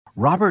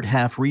Robert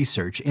Half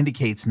research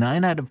indicates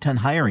 9 out of 10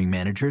 hiring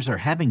managers are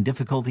having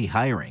difficulty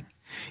hiring.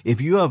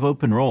 If you have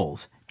open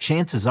roles,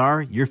 chances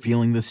are you're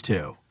feeling this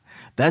too.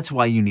 That's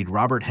why you need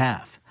Robert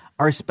Half.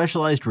 Our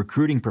specialized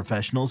recruiting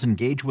professionals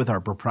engage with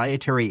our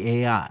proprietary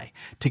AI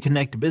to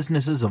connect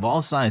businesses of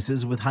all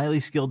sizes with highly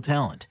skilled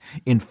talent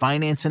in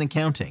finance and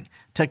accounting,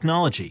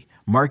 technology,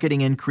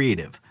 marketing and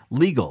creative,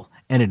 legal,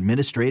 and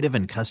administrative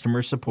and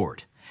customer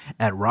support.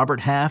 At Robert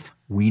Half,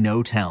 we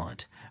know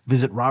talent.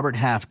 Visit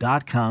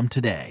roberthalf.com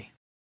today.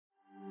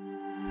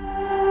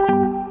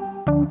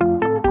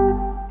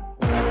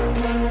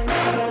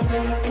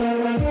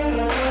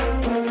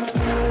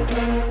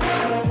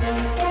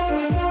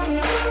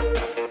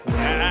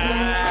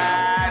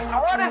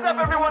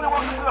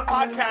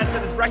 Podcast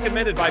that is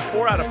recommended by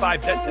 4 out of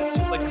 5 dentists,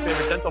 just like your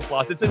favorite dental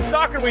floss. It's In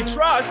Soccer We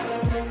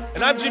Trust,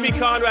 and I'm Jimmy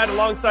Conrad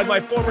alongside my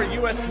former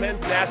U.S.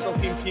 men's national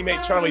team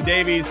teammate Charlie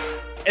Davies,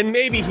 and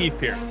maybe Heath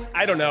Pierce.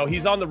 I don't know.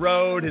 He's on the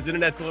road. His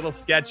internet's a little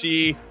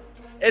sketchy.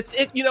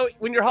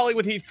 When you're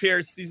Hollywood Heath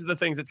Pierce, these are the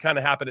things that kind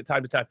of happen at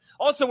time to time.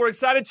 Also, we're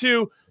excited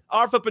to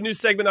offer up a new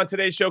segment on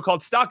today's show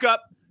called Stock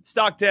Up,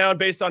 Stock Down,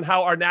 based on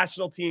how our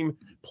national team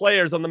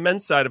players on the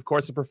men's side, of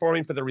course, are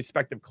performing for their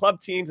respective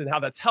club teams and how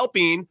that's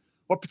helping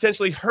or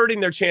potentially hurting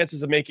their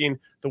chances of making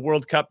the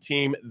World Cup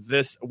team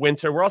this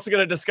winter. We're also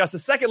going to discuss the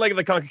second leg of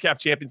the Concacaf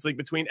Champions League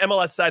between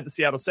MLS side, the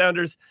Seattle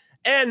Sounders,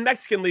 and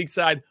Mexican League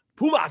side,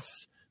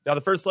 Pumas. Now,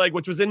 the first leg,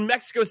 which was in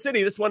Mexico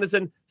City, this one is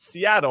in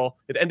Seattle.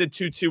 It ended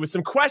 2-2 with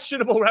some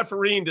questionable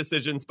refereeing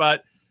decisions,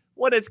 but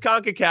when it's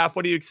Concacaf,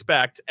 what do you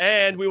expect?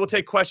 And we will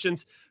take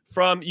questions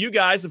from you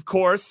guys, of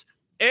course,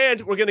 and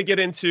we're going to get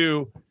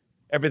into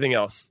everything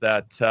else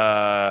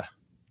that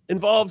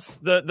involves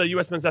the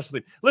U.S. men's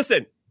national team.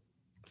 Listen,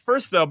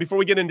 first, though, before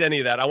we get into any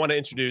of that, I want to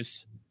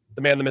introduce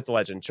the man, the myth, the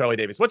legend, Charlie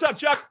Davies. What's up,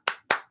 Chuck?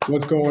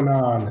 What's going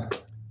on?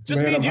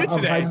 Just me and you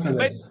today.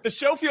 The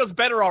show feels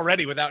better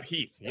already without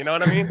Heath. You know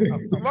what I mean?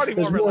 I'm already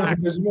more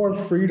relaxed. There's more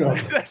freedom.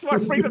 There's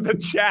more freedom to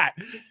chat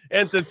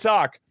and to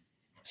talk.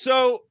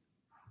 So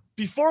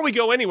before we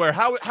go anywhere,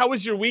 how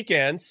was your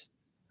weekend?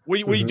 Were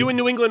you doing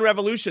New England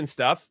Revolution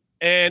stuff?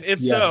 And if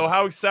so,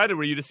 how excited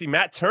were you to see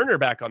Matt Turner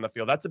back on the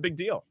field? That's a big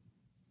deal.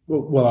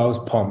 Well, I was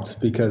pumped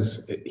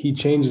because he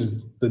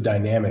changes the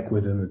dynamic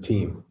within the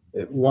team.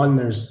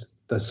 There's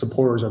the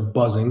supporters are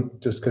buzzing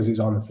just because he's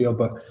on the field,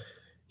 but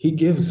he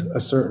gives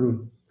a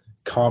certain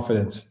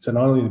confidence to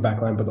not only the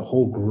back line, but the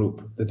whole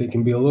group, that they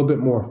can be a little bit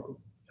more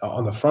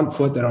on the front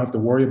foot. They don't have to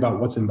worry about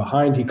what's in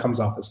behind. He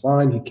comes off his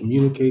line. He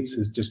communicates.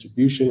 His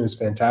distribution is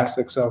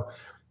fantastic. So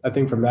I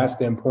think from that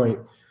standpoint,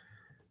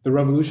 the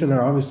Revolution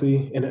are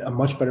obviously in a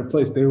much better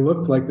place. They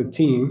looked like the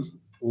team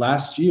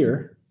last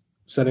year,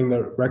 setting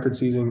the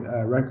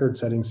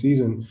record-setting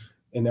season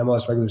in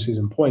MLS regular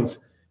season points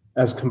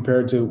as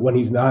compared to when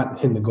he's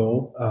not in the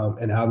goal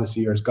and how this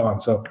year has gone.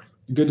 So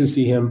good to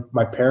see him.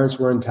 My parents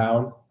were in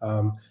town.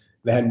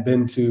 They hadn't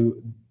been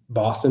to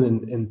Boston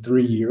in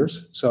 3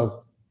 years.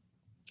 So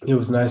it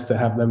was nice to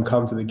have them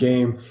come to the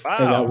game,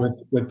 hang out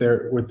with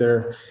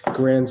their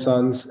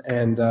grandsons.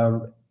 And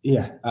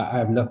I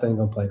have nothing to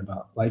complain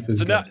about. Life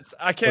is good.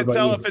 I can't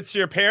tell if it's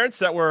your parents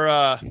that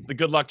were the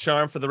good luck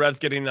charm for the Revs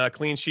getting a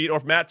clean sheet, or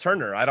if Matt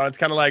Turner. I don't. It's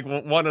kind of like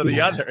one or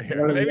the other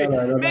here.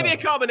 Maybe a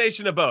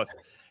combination of both.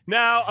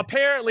 Now,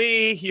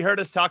 apparently, he heard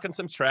us talking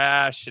some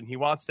trash, and he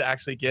wants to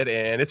actually get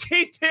in. It's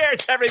Heath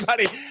Pierce,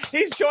 everybody.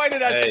 He's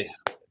joining us. Hey.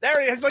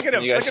 There he is. Look at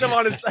him. Look at him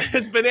on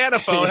his banana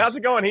phone. How's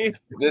it going, Heath?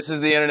 This is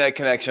the internet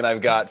connection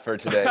I've got for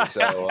today. So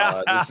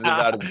this is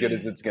about as good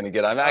as it's going to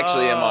get. I'm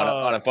actually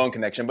on a phone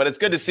connection, but it's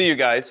good to see you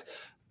guys.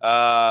 What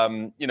are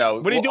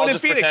you doing in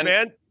Phoenix,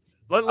 man?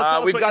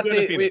 We've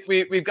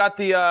got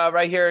the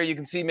right here. You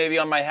can see maybe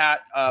on my hat.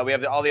 We have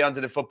the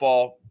Alianza de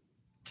Football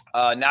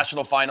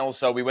national finals.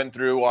 So we went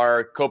through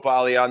our Copa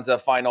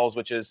Alianza finals,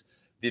 which is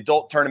the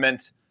adult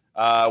tournament.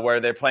 Where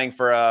they're playing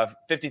for a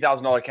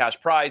 $50,000 cash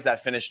prize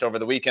that finished over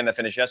the weekend, that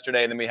finished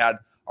yesterday. And then we had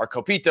our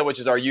Copita, which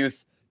is our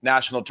youth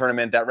national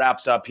tournament that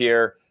wraps up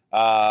here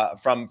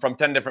from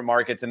 10 different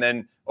markets. And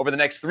then over the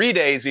next 3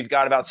 days, we've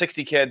got about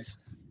 60 kids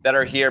that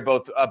are here,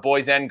 both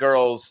boys and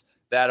girls,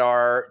 that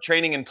are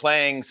training and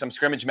playing some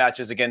scrimmage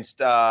matches against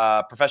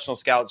professional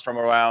scouts from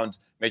around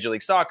Major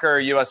League Soccer,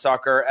 U.S.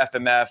 Soccer,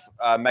 FMF,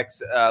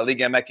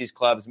 Liga MX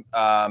clubs,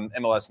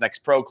 MLS Next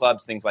Pro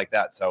clubs, things like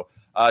that. So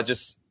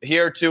just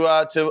here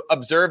to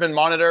observe and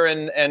monitor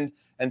and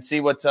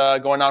see what's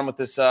going on with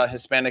this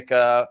Hispanic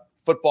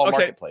football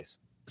marketplace.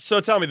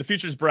 So tell me, the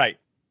future's bright,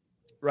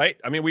 right?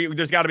 I mean,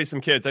 there's got to be some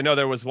kids. I know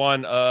there was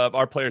one of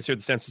our players here at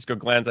the San Francisco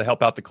Glens. I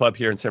help out the club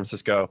here in San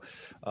Francisco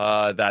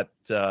that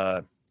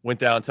went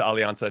down to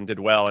Alianza and did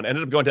well and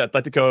ended up going to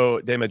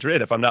Atletico de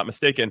Madrid, if I'm not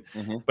mistaken.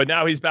 Mm-hmm. But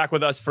now he's back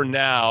with us for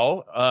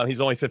now.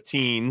 He's only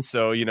 15.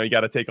 So, you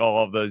got to take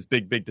all of those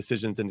big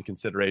decisions into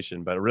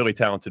consideration, but a really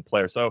talented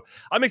player. So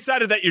I'm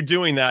excited that you're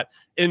doing that.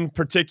 In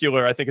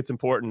particular, I think it's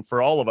important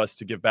for all of us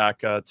to give back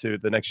to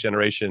the next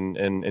generation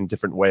in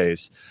different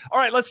ways. All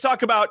right, let's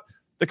talk about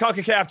the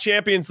Concacaf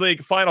Champions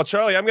League final.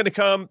 Charlie, I'm going to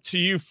come to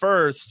you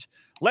first.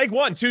 Leg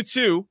 1,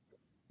 2-2.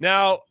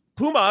 Now,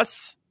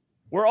 Pumas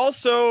were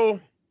also,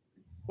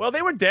 well,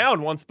 they were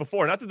down once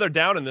before. Not that they're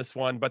down in this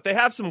one, but they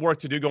have some work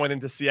to do going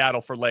into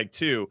Seattle for leg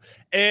 2.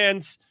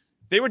 And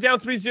they were down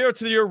 3-0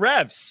 to your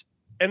Revs.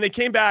 And they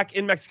came back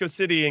in Mexico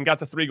City and got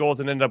the 3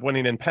 goals and ended up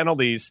winning in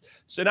penalties.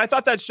 So, and I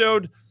thought that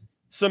showed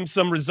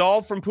some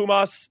resolve from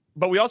Pumas.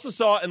 But we also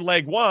saw in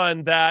leg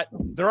 1 that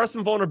there are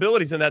some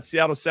vulnerabilities in that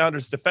Seattle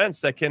Sounders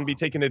defense that can be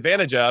taken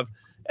advantage of.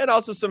 And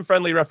also some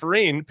friendly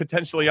refereeing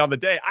potentially on the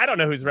day. I don't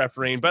know who's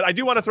refereeing, but I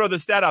do want to throw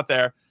this stat out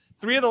there.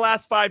 3 of the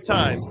last 5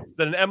 times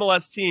that an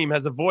MLS team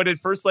has avoided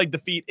first leg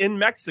defeat in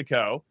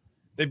Mexico,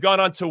 they've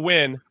gone on to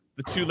win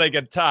the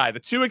 2-legged tie.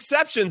 The 2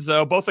 exceptions,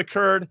 though, both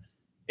occurred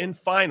in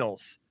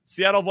finals.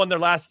 Seattle won their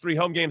last 3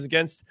 home games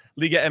against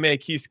Liga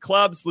MX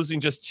clubs, losing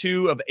just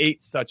 2 of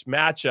 8 such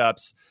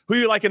matchups. Who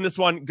you like in this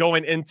one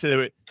going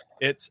into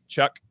it,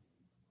 Chuck?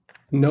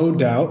 No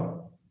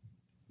doubt,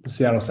 the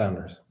Seattle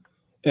Sounders.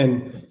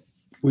 And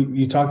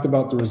you talked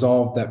about the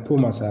resolve that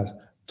Pumas has.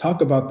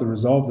 Talk about the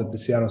resolve that the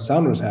Seattle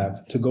Sounders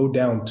have to go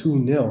down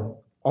 2-0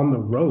 on the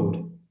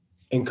road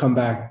and come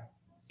back.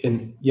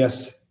 And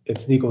yes,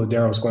 it's Nico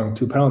Ladero scoring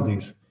 2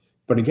 penalties.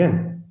 But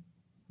again,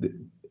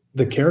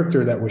 the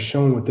character that was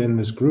shown within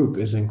this group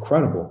is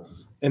incredible.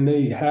 And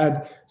they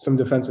had some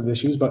defensive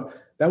issues, but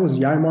that was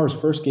Yaimar's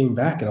first game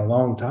back in a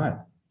long time.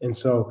 And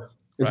so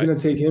it's going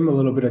to take him a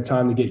little bit of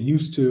time to get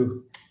used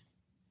to,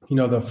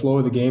 the flow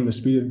of the game, the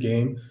speed of the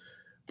game.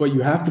 But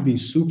you have to be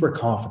super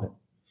confident,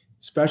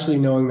 especially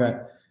knowing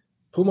that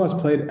Pumas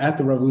played at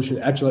the Revolution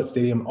at Gillette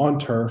Stadium on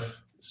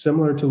turf,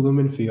 similar to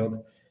Lumen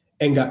Field,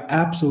 and got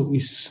absolutely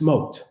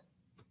smoked.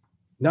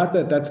 Not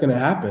that that's going to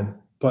happen,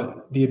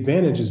 but the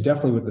advantage is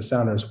definitely with the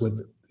Sounders.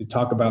 With you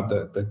talk about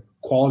the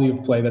quality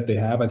of play that they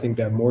have, I think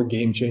they have more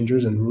game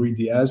changers. And Rui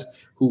Diaz,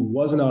 who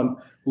wasn't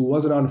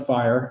on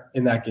fire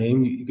in that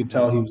game, you could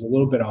tell he was a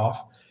little bit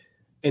off,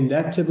 and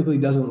that typically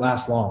doesn't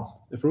last long.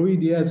 If Rui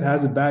Diaz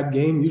has a bad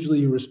game, usually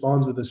he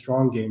responds with a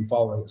strong game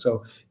following.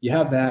 So you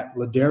have that.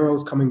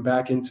 Ladero's coming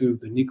back into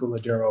the Nico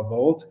Ladero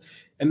vault.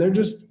 And they're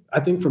just, I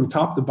think from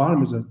top to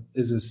bottom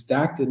is as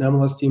stacked an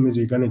MLS team as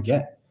you're going to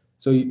get.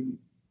 So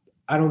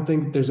I don't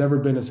think there's ever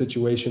been a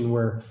situation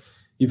where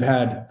you've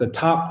had the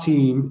top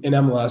team in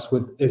MLS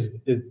with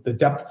the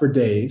depth for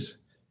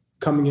days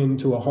coming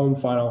into a home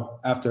final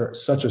after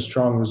such a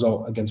strong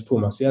result against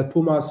Pumas. Yeah,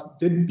 Pumas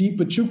did beat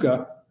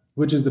Pachuca,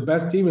 which is the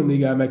best team in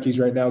Liga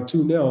MX right now,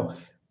 2-0,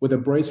 with a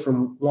brace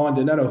from Juan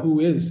Donato, who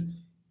is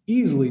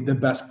easily the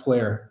best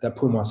player that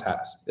Pumas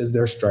has, is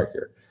their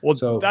striker. Well,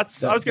 so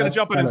I was going to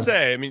jump in and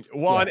say,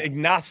 Juan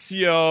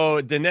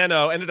Ignacio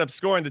Dineno ended up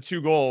scoring the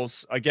 2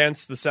 goals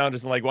against the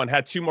Sounders in leg 1,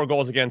 had 2 more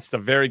goals against a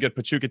very good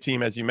Pachuca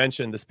team, as you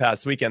mentioned, this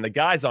past weekend. The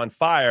guy's on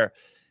fire.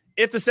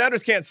 If the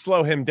Sounders can't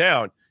slow him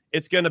down,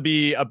 it's going to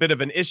be a bit of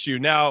an issue.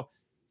 Now,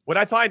 what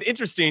I find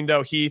interesting,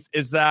 though, Heath,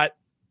 is that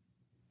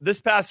this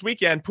past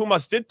weekend,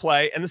 Pumas did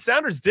play, and the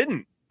Sounders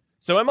didn't.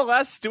 So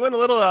MLS doing a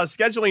little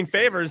scheduling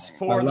favors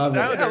for the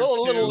Sounders. Yeah,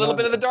 a little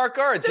bit of the dark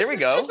arts. Here we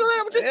go.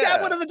 Just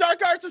dab one of the dark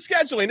arts of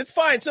scheduling. It's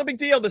fine. It's no big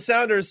deal. The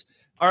Sounders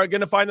are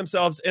going to find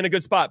themselves in a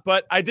good spot.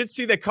 But I did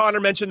see that Connor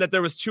mentioned that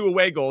there was 2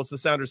 away goals the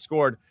Sounders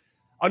scored.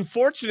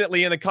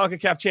 Unfortunately, in the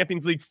Concacaf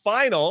Champions League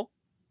final,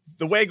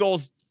 the away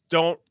goals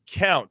don't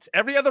count.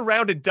 Every other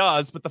round it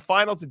does, but the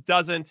finals it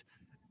doesn't.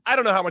 I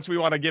don't know how much we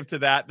want to give to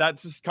that.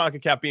 That's just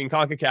CONCACAF being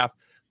CONCACAF.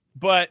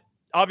 But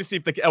obviously,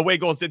 if the away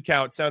goals did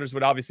count, Sounders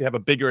would obviously have a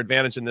bigger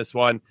advantage in this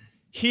one.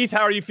 Heath,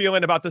 how are you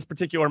feeling about this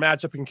particular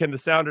matchup? And can the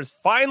Sounders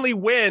finally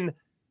win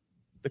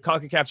the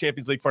CONCACAF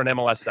Champions League for an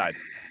MLS side?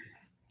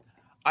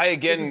 I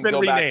again it's been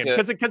renamed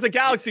because the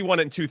Galaxy won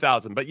it in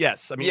 2000. But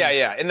yes, in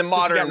the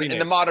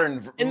modern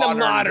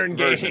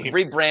version,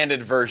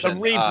 rebranded version,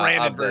 the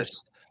rebranded version.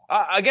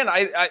 Again,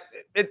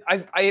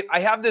 I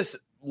have this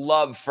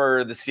love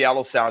for the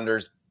Seattle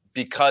Sounders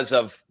because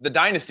of the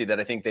dynasty that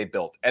I think they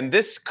built. And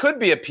this could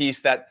be a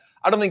piece that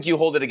I don't think you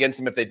hold it against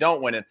them if they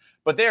don't win it,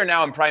 but they are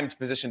now in prime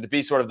position to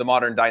be sort of the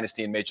modern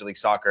dynasty in Major League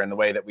Soccer in the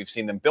way that we've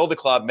seen them build a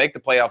club, make the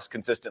playoffs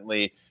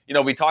consistently.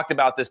 We talked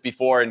about this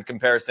before in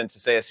comparison to,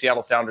 say, a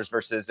Seattle Sounders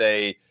versus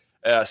a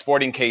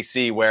Sporting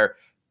KC, where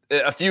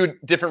a few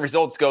different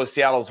results go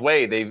Seattle's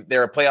way.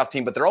 They're a playoff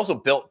team, but they're also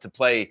built to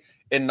play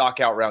in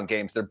knockout round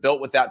games. They're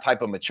built with that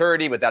type of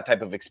maturity, with that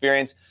type of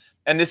experience.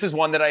 And this is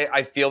one that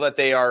I feel that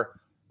they are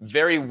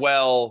very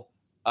well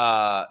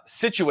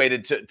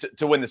situated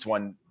to win this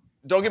one.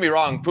 Don't get me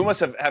wrong, Pumas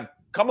have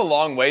come a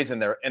long ways in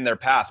their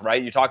path,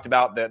 right? You talked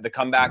about the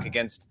comeback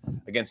against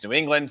New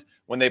England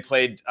when they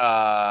played,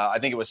 I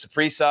think it was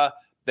Saprissa.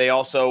 They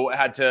also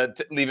had to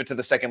leave it to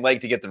the second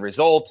leg to get the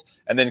result,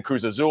 and then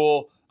Cruz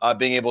Azul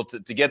being able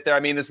to get there.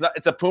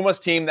 It's a Pumas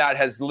team that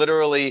has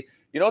literally,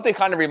 what they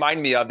kind of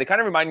remind me of? They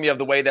kind of remind me of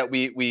the way that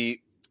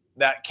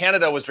that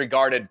Canada was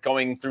regarded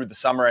going through the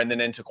summer and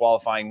then into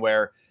qualifying,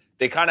 where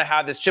they kind of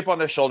have this chip on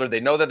their shoulder.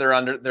 They know that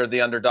they're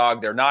the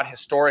underdog. They're not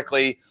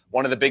historically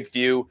one of the big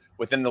few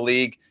within the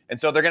league. And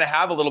so they're going to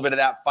have a little bit of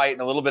that fight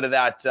and a little bit of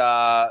that,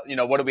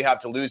 what do we have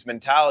to lose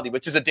mentality,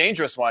 which is a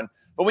dangerous one.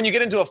 But when you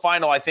get into a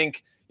final, I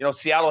think,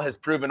 Seattle has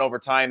proven over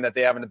time that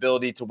they have an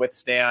ability to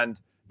withstand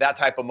that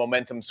type of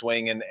momentum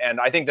swing. And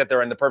I think that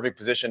they're in the perfect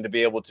position to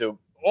be able to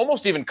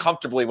almost even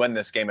comfortably win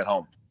this game at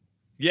home.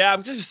 Yeah,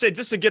 I'm just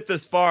to get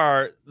this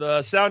far,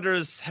 the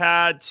Sounders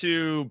had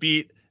to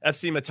beat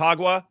FC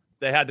Motagua.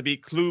 They had to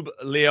beat Club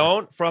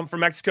Leon from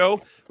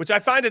Mexico, which I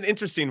find an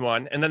interesting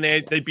one. And then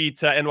they beat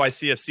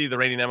NYCFC, the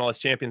reigning MLS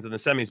champions, in the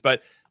semis.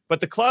 But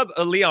the Club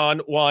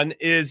Leon one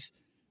is,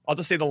 I'll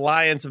just say, the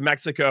Lions of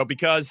Mexico,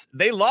 because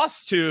they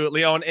lost to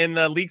Leon in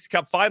the Leagues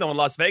Cup final in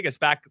Las Vegas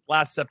back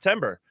last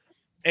September.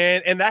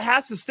 And that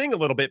has to sting a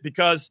little bit,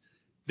 because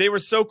they were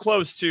so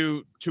close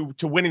to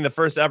winning the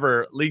first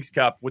ever Leagues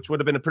Cup, which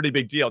would have been a pretty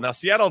big deal. Now,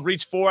 Seattle have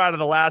reached 4 out of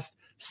the last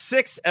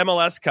 6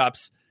 MLS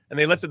Cups, and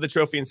they lifted the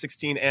trophy in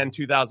 2016 and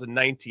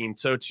 2019.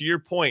 So to your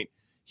point,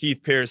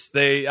 Heath Pierce,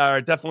 they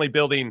are definitely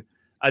building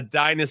a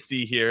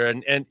dynasty here.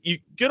 And you're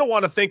going to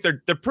want to think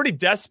they're pretty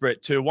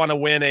desperate to want to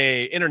win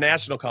a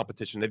international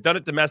competition. They've done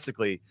it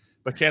domestically,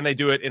 but can they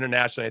do it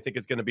internationally? I think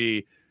it's going to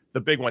be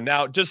the big one.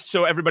 Now, just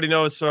so everybody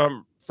knows,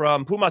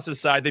 from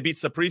Pumas' side, they beat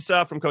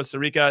Saprissa from Costa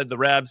Rica, the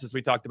Revs, as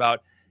we talked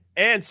about,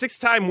 and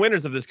 6-time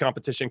winners of this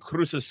competition,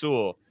 Cruz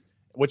Azul,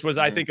 which was,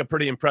 I think, a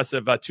pretty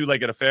impressive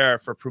two-legged affair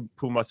for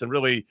Pumas, and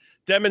really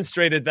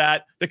demonstrated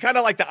that they're kind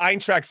of like the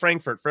Eintracht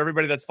Frankfurt for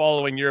everybody that's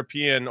following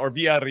European, or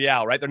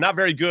Villarreal, right? They're not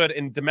very good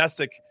in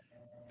domestic.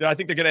 I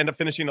think they're going to end up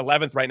finishing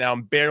 11th right now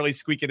and barely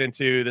squeaking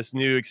into this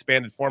new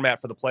expanded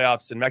format for the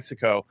playoffs in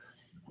Mexico.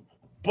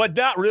 But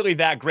not really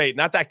that great,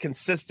 not that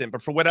consistent.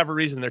 But for whatever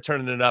reason, they're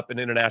turning it up in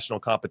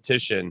international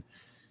competition.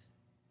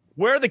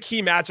 Where are the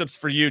key matchups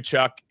for you,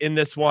 Chuck, in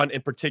this one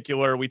in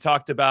particular? We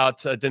talked about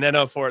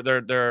Dineno, for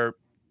their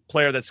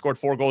player that scored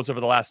 4 goals over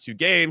the last 2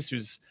 games,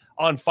 who's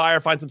on fire,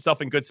 finds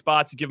himself in good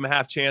spots. You give him a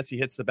half chance, he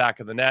hits the back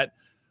of the net.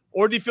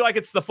 Or do you feel like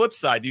it's the flip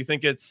side? Do you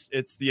think it's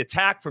the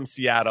attack from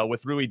Seattle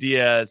with Rui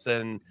Diaz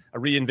and a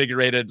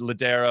reinvigorated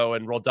Ladero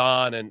and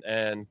Roldan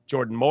and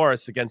Jordan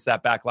Morris against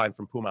that back line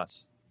from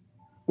Pumas?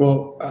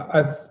 Well,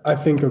 I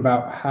think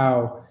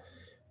about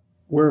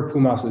where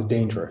Pumas is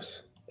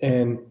dangerous,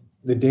 and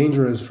the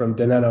danger is from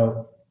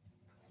Dineno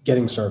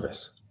getting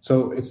service.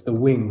 So it's the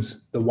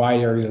wings, the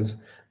wide areas.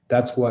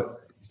 That's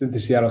what the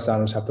Seattle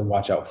Sounders have to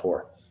watch out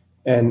for.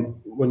 And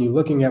when you're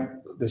looking at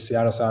the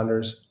Seattle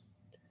Sounders,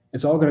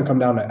 it's all going to come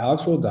down to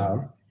Alex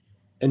Roldan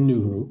and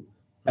Nuhu,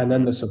 and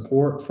then the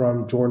support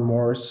from Jordan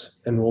Morris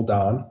and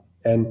Roldan,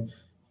 and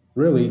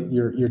really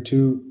your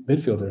 2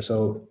 midfielders.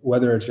 So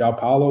whether it's João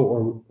Paulo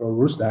or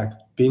Rusnak,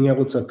 being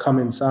able to come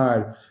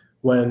inside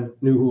when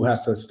Nuhu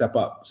has to step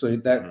up, so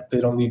that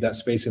they don't leave that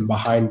space in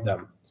behind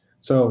them.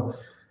 So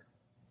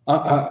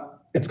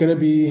it's going to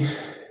be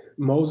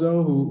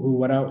Mozo, who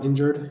went out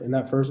injured in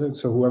that first.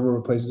 So whoever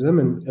replaces him,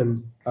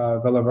 and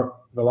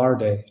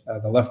Velarde,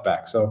 the left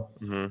back. So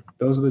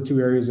those are the 2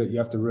 areas that you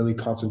have to really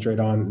concentrate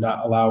on,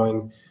 not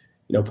allowing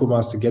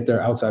Pumas to get their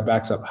outside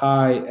backs up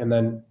high, and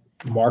then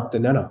Mark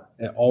Dineno,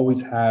 and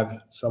always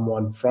have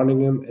someone fronting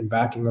him and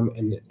backing him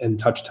and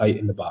touch tight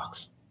in the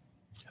box.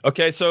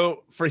 Okay,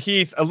 so for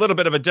Heath, a little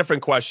bit of a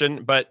different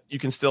question, but you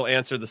can still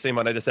answer the same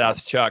one I just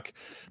asked Chuck.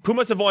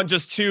 Pumas have won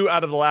just 2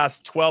 out of the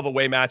last 12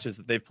 away matches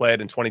that they've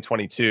played in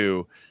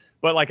 2022.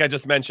 But like I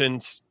just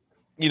mentioned,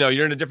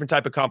 you're in a different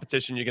type of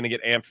competition. You're going to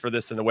get amped for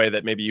this in a way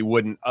that maybe you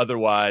wouldn't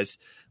otherwise.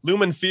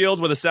 Lumen Field,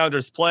 where the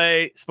Sounders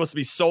play, supposed to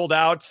be sold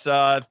out.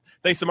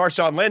 Thanks to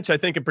Marshawn Lynch, I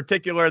think in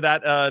particular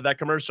that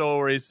commercial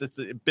where it's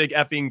a big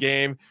effing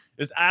game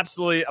is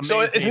absolutely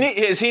amazing. So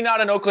is he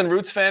not an Oakland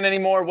Roots fan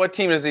anymore? What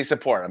team does he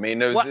support? I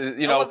mean,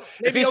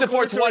 if he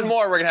supports one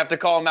more, we're gonna have to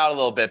call him out a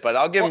little bit. But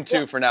I'll give him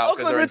 2 for now.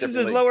 Oakland Roots is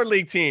his lower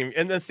league team,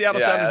 and the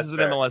Seattle Sounders is an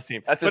MLS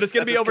team. But it's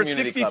gonna be over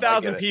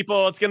 60,000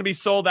 people. It's gonna be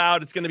sold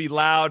out. It's gonna be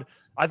loud.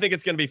 I think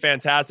it's gonna be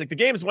fantastic. The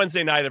game's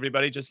Wednesday night,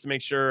 everybody, just to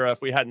make sure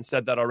if we hadn't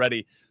said that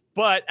already.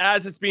 But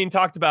as it's being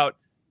talked about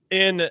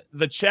in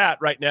the chat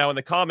right now in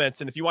the comments,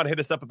 and if you want to hit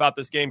us up about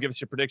this game, give us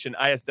your prediction,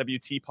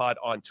 ISWT Pod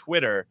on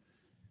Twitter.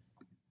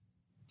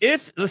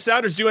 If the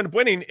Sounders do end up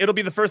winning, it'll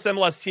be the first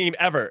MLS team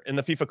ever in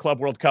the FIFA Club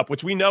World Cup,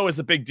 which we know is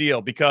a big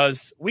deal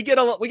because we get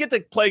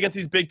to play against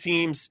these big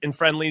teams in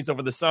friendlies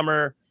over the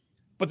summer,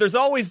 but there's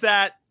always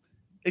that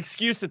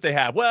excuse that they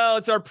have. Well,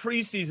 it's our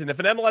preseason. If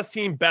an MLS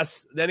team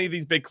bests any of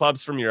these big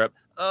clubs from Europe,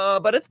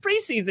 but it's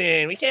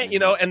preseason, we can't,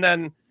 and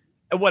then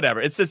whatever.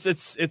 It's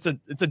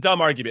a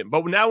dumb argument.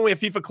 But now when we have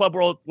FIFA Club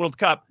World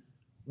Cup,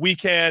 we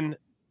can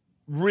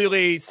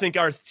really sink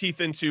our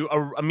teeth into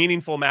a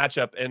meaningful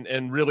matchup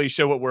and really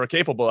show what we're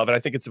capable of. And I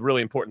think it's a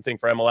really important thing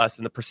for MLS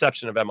and the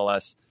perception of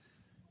MLS.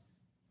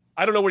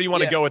 I don't know where you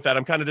want to go with that.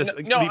 I'm kind of just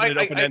leaving it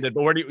open-ended,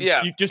 but where do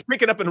you just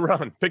pick it up and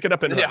run? Pick it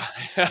up and run.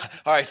 Yeah.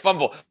 All right,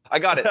 fumble. I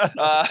got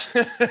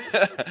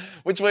it.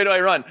 Which way do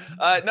I run?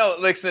 No,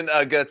 listen,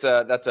 that's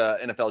a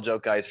NFL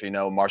joke, guys, for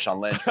Marshawn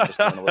Lynch. We're just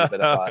doing a little bit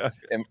of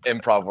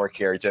improv work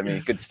here, Jimmy.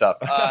 Good stuff.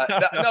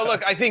 No,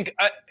 look, I think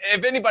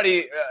if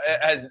anybody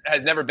has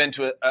never been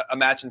to a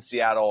match in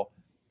Seattle,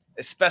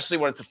 especially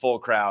when it's a full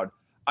crowd,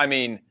 I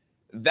mean,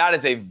 that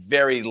is a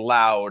very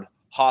loud,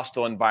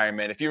 hostile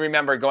environment. If you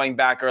remember going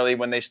back early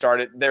when they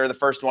started, they were the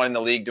first one in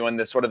the league doing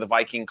this sort of the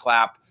Viking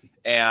clap.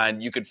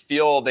 And you could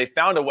feel they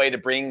found a way to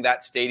bring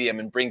that stadium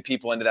and bring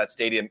people into that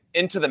stadium,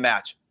 into the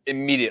match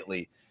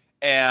immediately.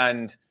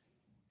 And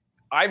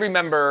I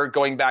remember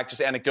going back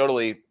just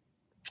anecdotally,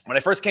 when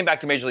I first came back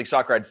to Major League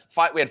Soccer,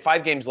 we had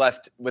 5 games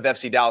left with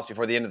FC Dallas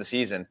before the end of the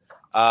season.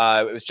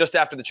 It was just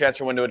after the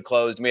transfer window had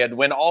closed, and we had to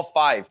win all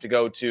 5 to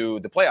go to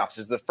the playoffs. This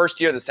is the first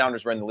year the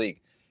Sounders were in the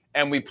league.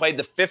 And we played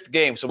the 5th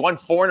game. So won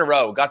 4 in a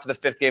row, got to the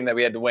 5th game that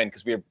we had to win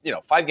because we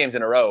were, 5 games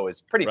in a row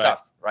is pretty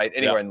tough, right?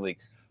 Anywhere in the league.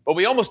 But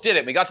we almost did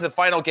it. We got to the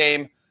final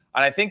game,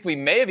 and I think we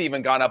may have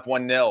even gone up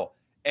 1-0.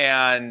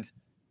 And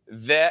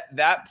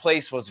that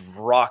place was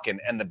rocking,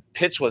 and the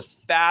pitch was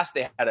fast.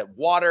 They had it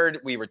watered.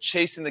 We were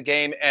chasing the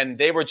game, and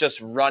they were just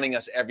running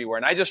us everywhere.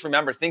 And I just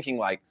remember thinking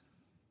like,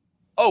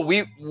 oh,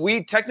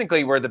 we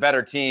technically were the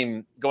better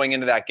team going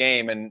into that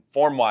game and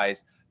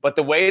form-wise. But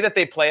the way that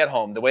they play at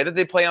home, the way that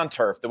they play on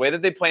turf, the way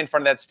that they play in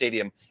front of that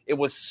stadium, it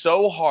was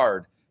so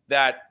hard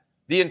that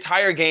the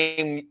entire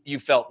game you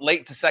felt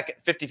late to second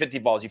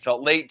 50-50 balls. You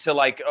felt late to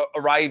like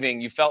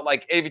arriving. You felt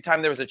like every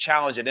time there was a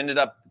challenge, it ended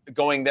up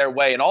going their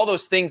way. And all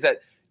those things that,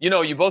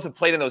 you both have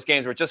played in those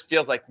games where it just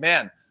feels like,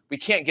 man, we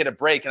can't get a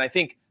break. And I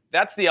think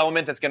that's the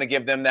element that's going to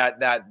give them that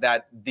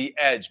the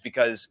edge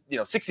because,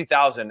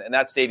 60,000 and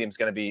that stadium is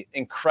going to be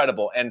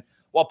incredible. And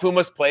while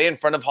Pumas play in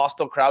front of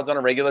hostile crowds on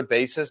a regular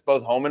basis,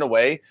 both home and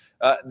away,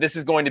 this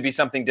is going to be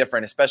something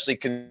different, especially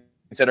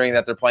considering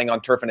that they're playing on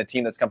turf and a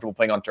team that's comfortable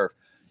playing on turf.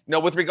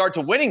 With regard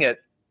to winning it,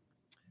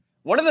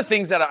 one of the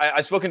things that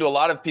I've spoken to a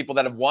lot of people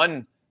that have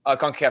won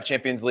Concacaf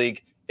Champions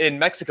League in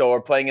Mexico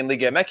or playing in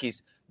Liga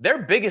MX, their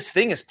biggest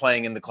thing is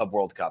playing in the Club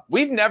World Cup.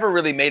 We've never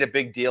really made a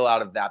big deal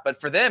out of that. But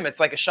for them, it's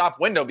like a shop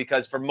window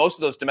because for most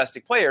of those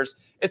domestic players,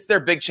 it's their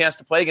big chance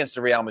to play against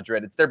a Real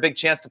Madrid. It's their big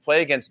chance to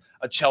play against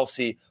a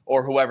Chelsea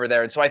or whoever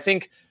there. And so I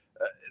think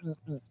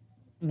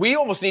we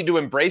almost need to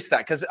embrace that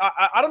because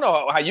I don't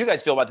know how you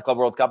guys feel about the Club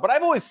World Cup, but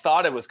I've always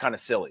thought it was kind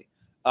of silly.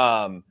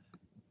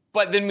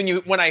 But then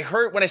when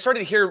I started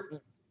to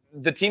hear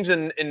the teams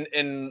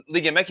in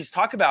Liga MX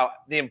talk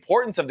about the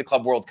importance of the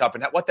Club World Cup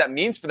and what that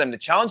means for them to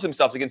challenge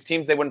themselves against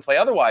teams they wouldn't play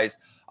otherwise,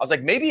 I was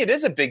like, maybe it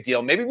is a big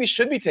deal. Maybe we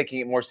should be taking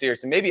it more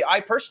serious. And maybe I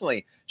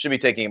personally should be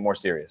taking it more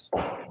serious.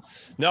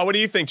 Now, what do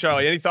you think,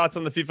 Charlie? Any thoughts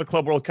on the FIFA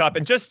Club World Cup?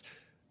 And just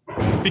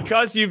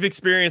because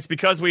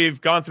because we've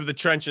gone through the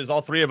trenches,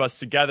 all 3 of us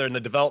together in the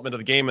development of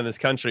the game in this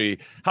country,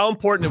 how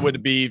important would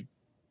it be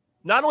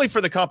not only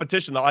for the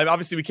competition, though,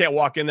 obviously we can't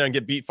walk in there and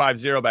get beat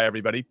 5-0 by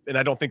everybody, and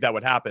I don't think that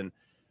would happen,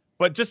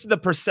 but just the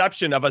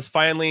perception of us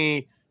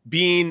finally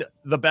being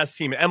the best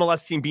team,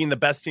 MLS team being the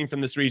best team from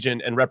this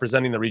region and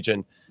representing the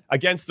region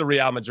against the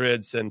Real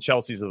Madrids and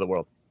Chelseas of the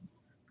world.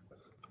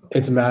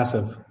 It's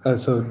massive.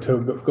 So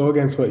to go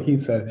against what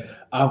Heath said,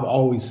 I've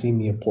always seen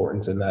the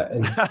importance in that.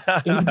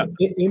 And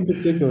in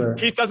particular,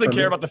 Heath doesn't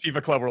care about the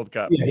FIFA Club World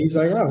Cup. Yeah, he's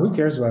like, oh, who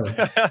cares about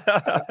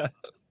it?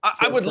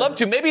 I would love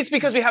to. Maybe it's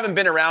because we haven't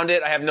been around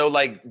it. I have no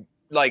like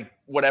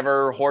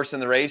whatever horse in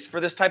the race for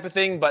this type of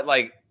thing. But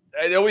like,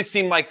 it always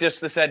seemed like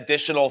just this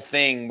additional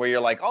thing where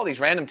you're like, oh,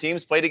 these random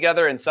teams play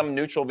together in some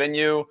neutral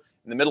venue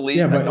in the Middle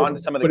East. I've gone to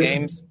some of the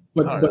games.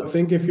 But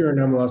think if you're an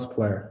MLS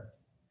player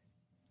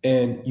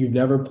and you've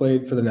never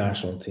played for the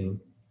national team,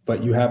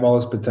 but you have all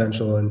this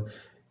potential, and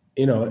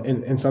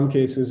in some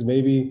cases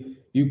maybe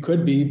you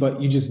could be,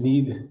 but you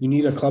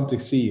need a club to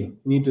see you.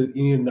 You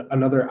need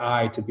another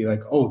eye to be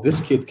like, oh, this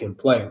kid can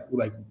play.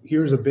 Like,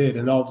 here's a bid,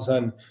 and all of a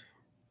sudden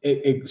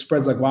it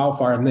spreads like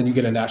wildfire, and then you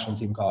get a national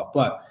team call up.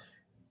 But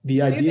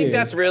the idea, do you think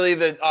that's really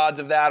the odds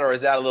of that, or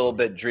is that a little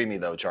bit dreamy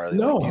though, Charlie?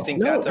 No, do you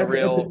think that's a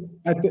real?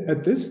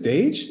 At this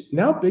stage,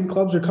 now big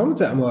clubs are coming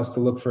to MLS to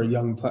look for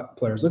young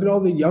players. Look at all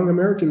the young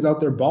Americans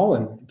out there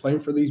balling, playing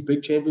for these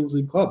big Champions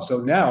League clubs. So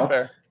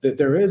now that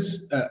there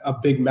is a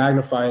big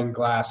magnifying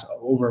glass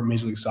over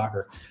Major League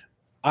Soccer,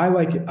 I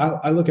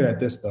look at it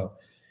this though.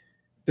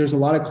 There's a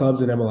lot of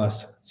clubs in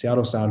MLS.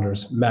 Seattle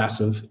Sounders,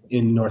 massive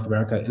in North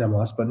America in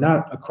MLS, but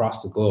not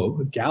across the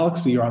globe.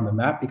 Galaxy are on the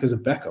map because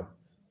of Beckham.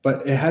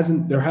 But there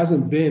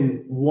hasn't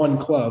been one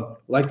club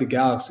like the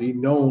Galaxy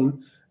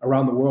known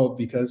around the world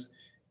because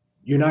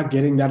you're not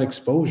getting that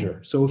exposure.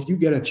 So if you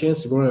get a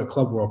chance to go to a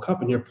Club World Cup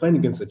and you're playing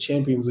against the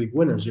Champions League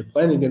winners, you're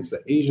playing against the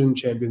Asian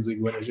Champions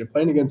League winners, you're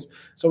playing against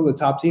some of the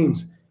top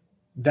teams,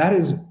 that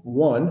is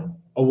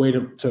a way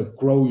to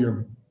grow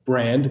your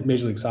brand,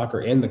 Major League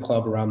Soccer, and the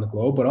club around the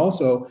globe. But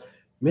also,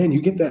 man,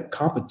 you get that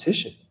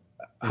competition.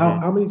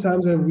 How many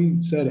times have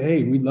we said,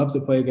 hey, we'd love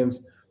to play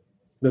against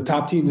the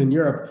top teams in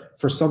Europe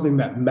for something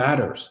that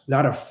matters,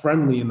 not a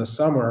friendly in the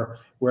summer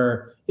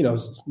where,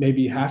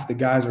 maybe half the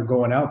guys are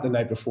going out the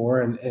night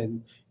before and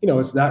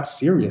it's not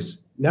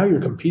serious. Now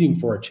you're competing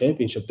for a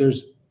championship.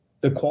 There's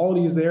the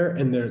quality is there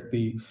and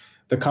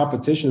the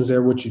competition is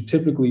there, which you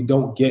typically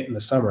don't get in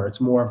the summer. It's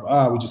more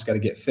of, we just got to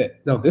get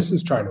fit. No, this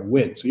is trying to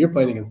win. So you're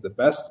playing against the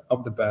best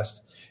of the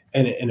best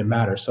and it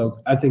matters. So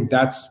I think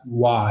that's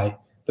why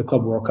the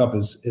Club World Cup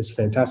is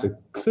fantastic.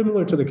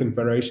 Similar to the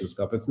Confederations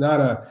Cup. It's not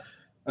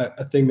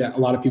a thing that a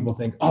lot of people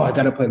think, I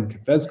got to play in the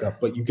Confeds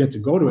Cup, but you get to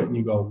go to it and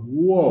you go,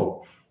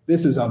 whoa,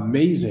 this is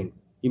amazing.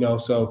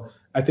 So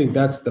I think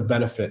that's the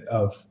benefit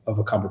of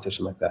a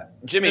competition like that.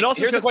 Jimmy,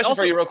 here's a question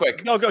for you real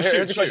quick. No, go shoot.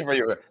 Here's a question for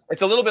you.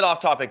 It's a little bit off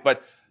topic,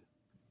 but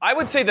I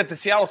would say that the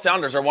Seattle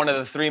Sounders are one of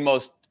the 3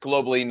 most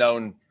globally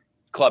known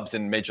clubs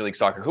in Major League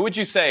Soccer. Who would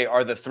you say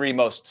are the 3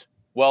 most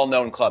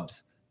well-known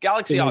clubs?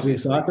 Galaxy,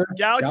 obviously.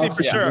 Galaxy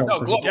for sure.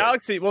 No,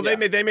 Galaxy. Well, they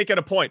make it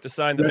a point to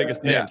sign the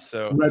biggest names.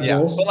 So Red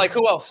Bulls. But like,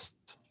 who else?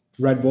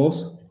 Red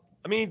Bulls.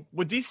 I mean,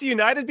 would DC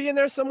United be in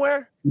there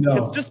somewhere?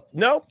 No. Just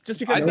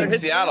because I think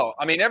Seattle.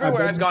 I mean,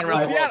 everywhere I've gone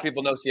around the world,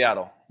 people know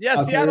Seattle. Yeah,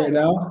 I'll Seattle. tell you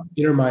right now,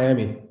 Inter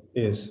Miami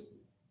is.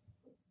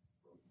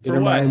 For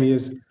what?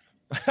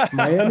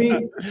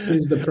 Miami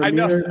is the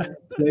premier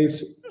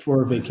place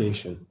for a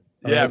vacation.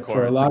 Yeah, of course.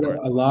 For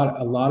a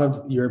lot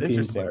of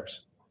European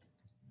players.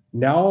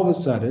 Now all of a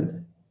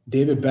sudden,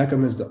 David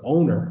Beckham is the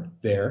owner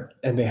there,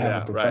 and they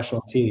have a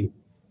professional team.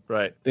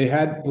 Right. They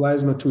had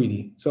Blaise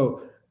Matuidi.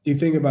 So you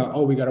think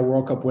about, we got a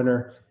World Cup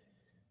winner.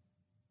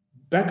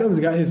 Beckham's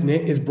got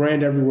his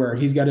brand everywhere.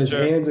 He's got his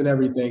hands and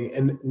everything.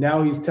 And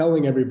now he's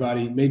telling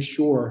everybody, make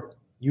sure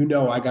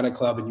I got a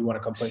club and you want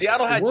to come play.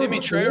 Seattle had Jimmy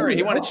Traore.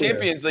 He won a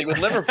Champions League with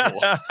Liverpool.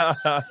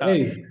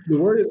 Hey, the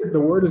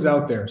word is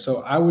out there.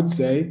 So I would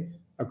say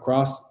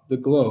across the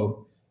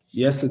globe,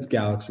 yes, it's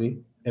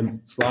Galaxy.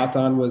 And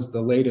Zlatan was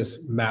the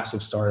latest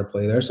massive star to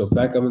play there. So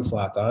Beckham and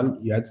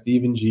Zlatan. You had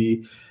Steven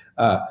G.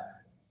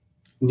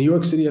 New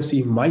York City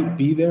FC might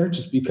be there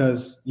just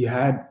because you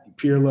had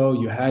Pirlo,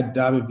 you had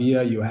David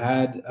Villa, you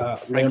had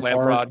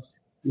Lampard.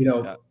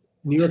 New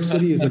York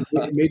City is a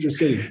major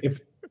city. If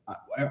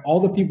all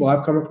the people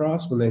I've come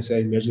across when they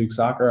say Major League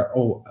Soccer,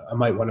 I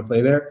might want to play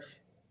there,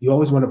 you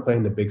always want to play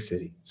in the big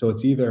city. So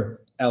it's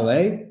either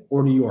LA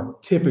or New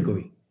York,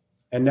 typically.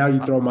 And now you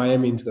throw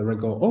Miami into the ring,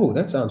 go,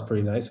 that sounds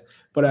pretty nice.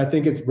 But I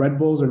think it's Red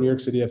Bulls or New York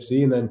City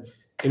FC, and then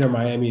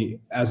Miami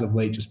as of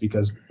late just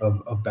because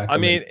of Beckham. I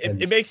mean,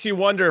 it makes you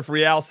wonder if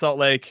Real Salt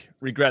Lake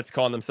regrets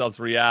calling themselves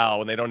Real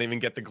when they don't even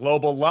get the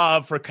global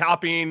love for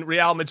copying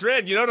Real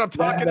Madrid. You know what I'm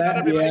talking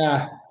about?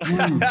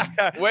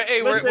 Yeah.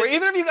 Were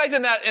either of you guys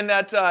in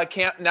that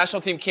camp,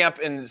 national team camp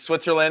in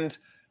Switzerland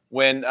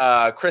when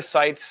Chris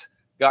Seitz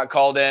got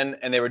called in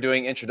and they were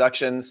doing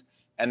introductions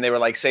and they were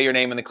like, say your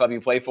name and the club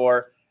you play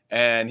for?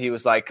 And he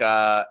was like,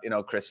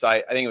 Chris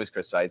Seitz. I think it was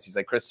Chris Seitz. He's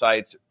like, Chris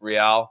Seitz,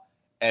 Real.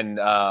 And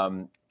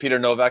Peter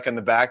Novak in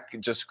the back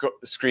just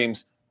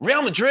screams,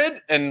 Real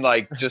Madrid. And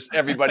like, just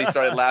everybody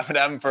started laughing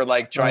at him for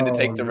like trying to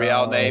take the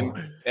Real name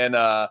in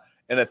a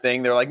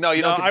thing. They're like, no,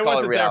 you don't get to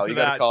call it Real. You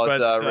got to call it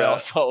Real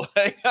Salt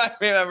Lake. I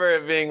remember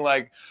it being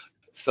like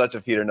such a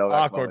Peter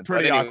Novak moment.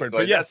 Pretty awkward.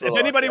 But yes, if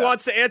anybody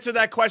wants to answer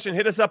that question,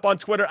 hit us up on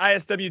Twitter,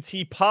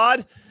 ISWT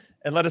Pod.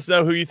 And let us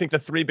know who you think the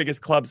 3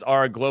 biggest clubs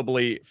are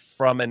globally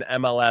from an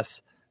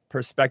MLS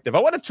perspective. I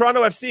wonder if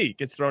Toronto FC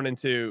gets thrown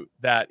into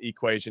that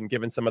equation,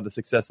 given some of the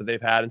success that they've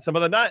had and some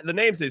of the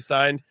names they've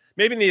signed,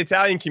 maybe in the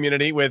Italian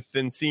community with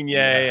Insigne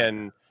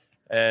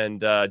and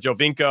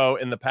Jovinko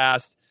in the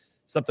past.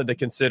 Something to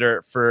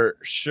consider for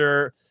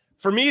sure.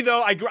 For me,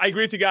 though, I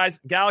agree with you guys.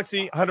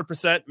 Galaxy,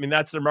 100%. I mean,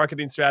 that's their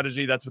marketing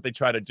strategy. That's what they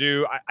try to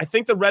do. I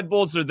think the Red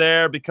Bulls are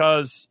there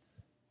because...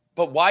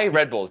 But why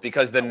Red Bulls?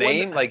 Because the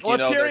name,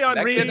 Thierry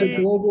Henry, it's a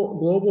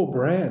global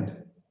brand.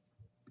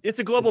 It's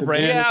a global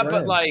brand. Yeah,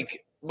 but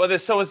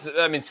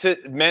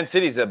Man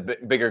City's a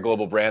bigger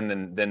global brand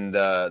than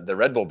the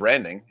Red Bull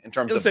branding in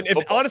terms of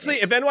football. Honestly,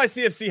 if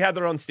NYCFC had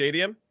their own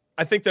stadium,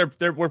 I think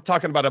we're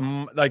talking about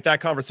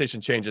that conversation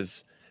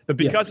changes. But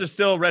because there's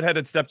still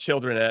redheaded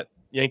stepchildren at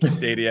Yankee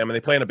Stadium and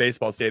they play in a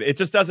baseball stadium,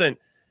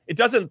 it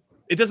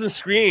doesn't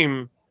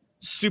scream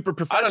super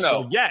professional. I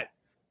don't know yet.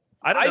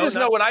 I just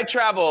know when I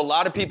travel, a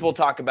lot of people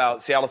talk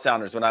about Seattle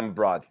Sounders when I'm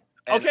abroad.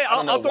 Okay,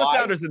 I'll throw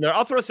Sounders in there.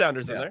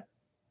 in there.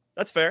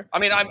 That's fair. I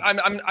mean,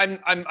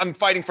 I'm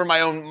fighting for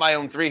my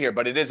own 3 here,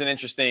 but it is an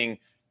interesting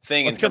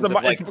thing. It's because I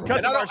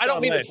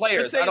don't mean the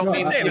players. I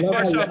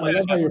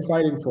love how you're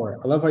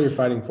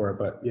fighting for it.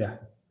 But yeah.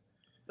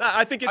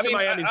 I think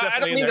Miami's definitely I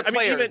don't mean the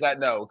players that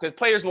know, because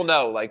players will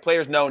know. Like,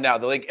 players know now.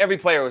 Every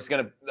player was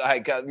going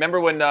to remember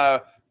when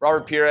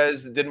Robert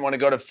Pires didn't want to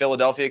go to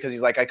Philadelphia because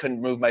he's like, I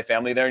couldn't move my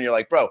family there. And you're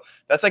like, bro,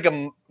 that's like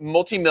a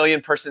multi-million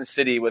person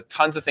city with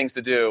tons of things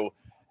to do.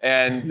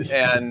 And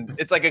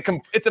it's like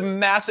it's a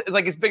massive,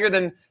 it's bigger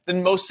than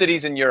most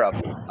cities in Europe.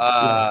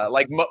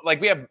 Like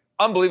we have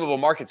unbelievable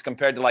markets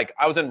compared to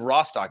I was in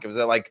Rostock. It was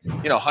at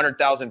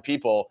 100,000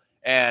 people.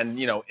 And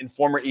in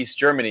former East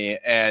Germany,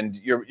 and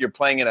you're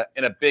playing in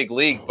a big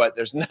league, but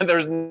there's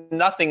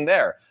nothing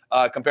there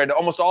compared to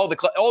almost all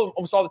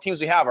the teams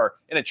we have are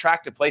in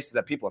attractive places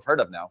that people have heard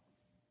of now.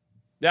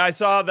 Yeah, I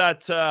saw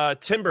that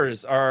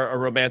Timbers are a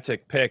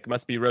romantic pick.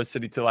 Must be Rose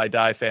City Till I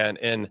Die fan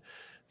in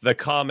the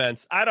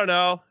comments. I don't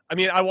know. I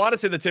mean, I want to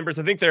say the Timbers.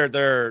 I think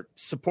they're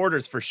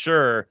supporters for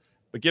sure.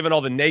 But given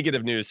all the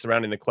negative news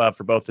surrounding the club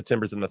for both the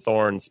Timbers and the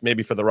Thorns,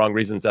 maybe for the wrong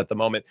reasons at the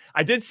moment,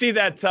 I did see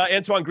that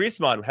Antoine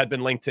Griezmann had been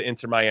linked to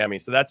Inter Miami.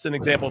 So that's an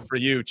example for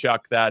you,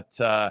 Chuck, that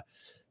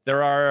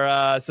there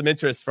are some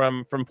interest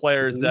from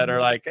players that are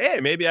like,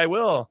 hey, maybe I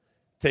will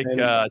take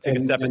a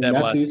step in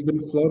MLS. Messi's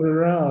been floated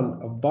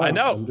around a bunch.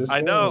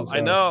 I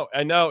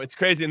know. It's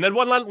crazy. And then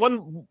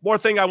one more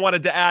thing I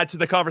wanted to add to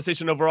the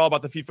conversation overall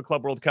about the FIFA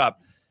Club World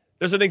Cup.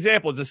 There's an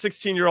example. It's a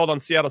 16-year-old on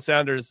Seattle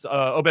Sounders,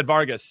 Obed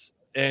Vargas,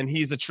 and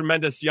he's a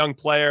tremendous young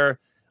player.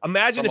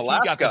 Imagine if he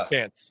got the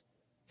chance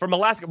from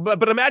Alaska,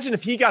 but imagine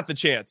if he got the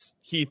chance,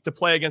 Heath, to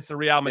play against a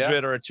Real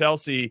Madrid or a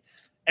Chelsea,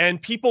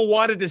 and people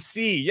wanted to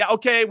see,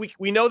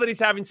 we know that he's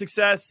having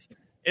success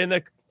in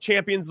the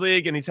Champions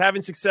League and he's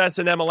having success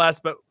in MLS,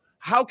 but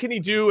how can he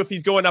do if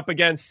he's going up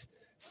against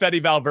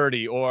Fede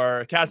Valverde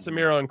or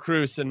Casemiro and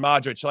Kroos and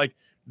Modric? Like,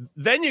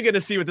 then you're going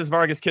to see what this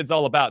Vargas kid's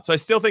all about. So I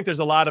still think there's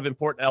a lot of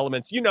important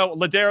elements.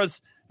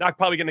 Ladero's not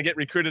probably going to get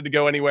recruited to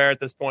go anywhere at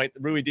this point.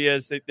 Rui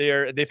Diaz,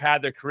 they've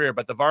had their career,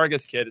 but the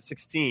Vargas kid at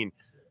 16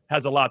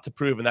 has a lot to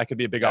prove, and that could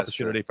be a big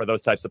opportunity for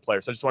those types of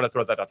players. So I just want to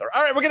throw that out there.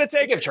 All right, we're going to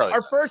take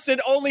our first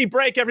and only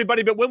break,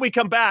 everybody. But when we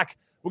come back,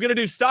 we're going to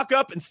do stock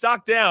up and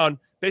stock down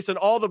based on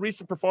all the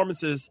recent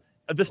performances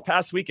of this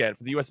past weekend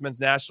for the U.S. men's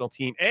national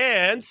team.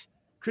 And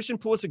Christian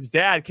Pulisic's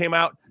dad came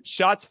out,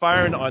 shots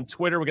firing on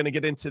Twitter. We're going to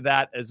get into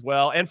that as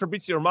well. And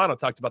Fabrizio Romano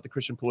talked about the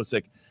Christian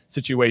Pulisic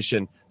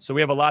situation. So we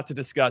have a lot to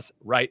discuss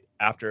right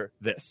after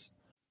this.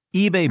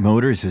 eBay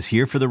Motors is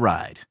here for the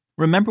ride.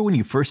 Remember when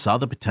you first saw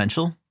the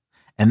potential?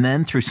 And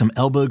then through some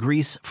elbow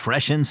grease,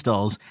 fresh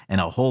installs,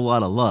 and a whole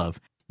lot of love,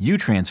 you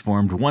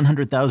transformed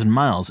 100,000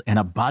 miles and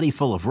a body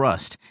full of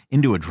rust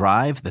into a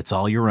drive that's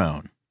all your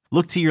own.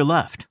 Look to your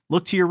left.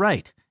 Look to your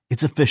right.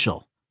 It's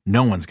official.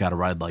 No one's got a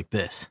ride like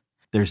this.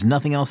 There's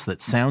nothing else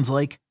that sounds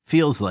like,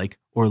 feels like,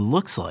 or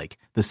looks like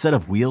the set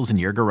of wheels in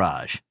your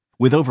garage.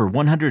 With over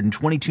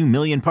 122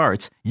 million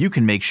parts, you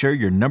can make sure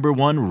your number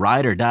one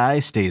ride or die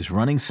stays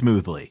running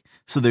smoothly.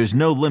 So there's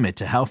no limit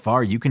to how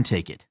far you can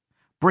take it.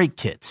 Brake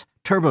kits,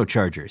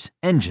 turbochargers,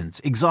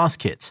 engines, exhaust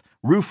kits,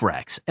 roof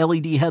racks,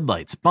 LED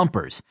headlights,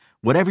 bumpers,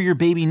 whatever your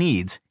baby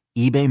needs,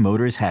 eBay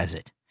Motors has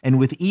it. And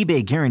with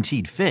eBay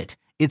Guaranteed Fit,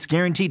 it's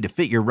guaranteed to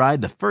fit your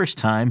ride the first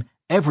time,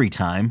 every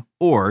time,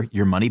 or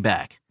your money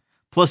back.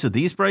 Plus, at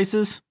these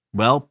prices,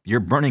 well, you're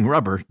burning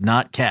rubber,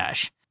 not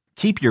cash.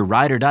 Keep your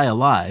ride or die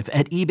alive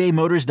at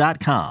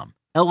ebaymotors.com.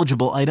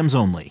 Eligible items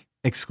only.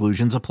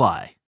 Exclusions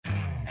apply.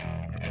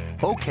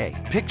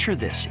 Okay, picture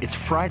this. It's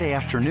Friday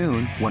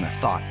afternoon when a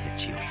thought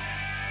hits you.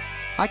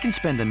 I can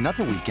spend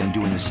another weekend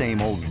doing the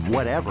same old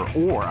whatever,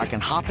 or I can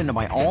hop into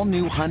my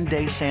all-new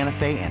Hyundai Santa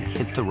Fe and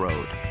hit the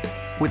road.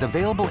 With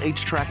available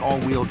H-Track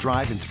all-wheel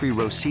drive and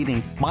 3-row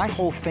seating, my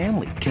whole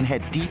family can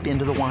head deep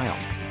into the wild.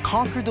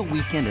 Conquer the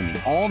weekend in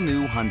the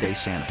all-new Hyundai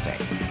Santa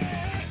Fe.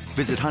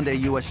 Visit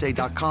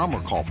HyundaiUSA.com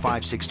or call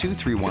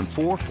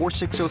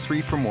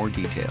 562-314-4603 for more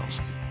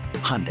details.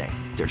 Hyundai,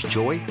 there's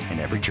joy in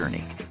every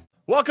journey.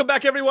 Welcome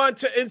back, everyone,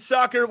 to In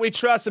Soccer We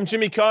Trust. I'm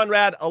Jimmy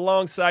Conrad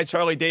alongside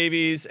Charlie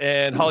Davies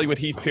and Hollywood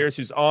Heath Pierce,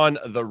 who's on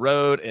the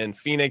road in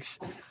Phoenix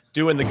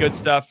doing the good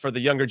stuff for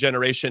the younger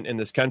generation in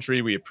this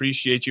country. We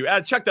appreciate you.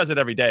 Chuck does it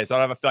every day, so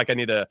I don't feel like I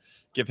need to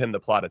give him the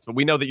plaudits. But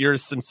we know that you're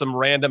some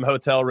random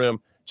hotel room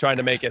trying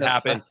to make it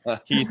happen.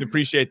 Heath,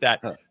 appreciate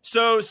that.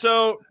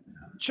 So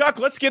Chuck,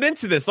 let's get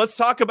into this. Let's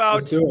talk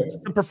about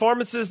some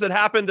performances that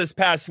happened this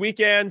past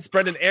weekend.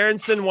 Brendan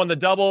Aronson won the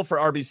double for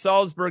RB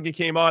Salzburg. He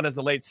came on as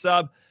a late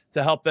sub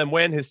to help them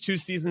win. His 2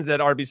 seasons at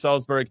RB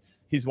Salzburg,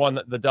 he's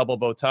won the double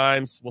both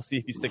times. We'll see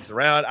if he sticks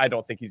around. I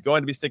don't think he's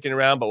going to be sticking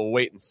around, but we'll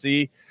wait and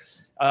see.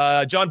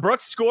 John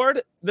Brooks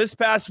scored this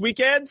past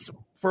weekend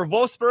for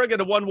Wolfsburg at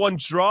a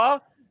 1-1 draw.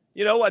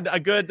 You know, a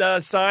good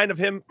sign of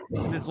him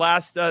in his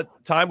last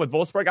time with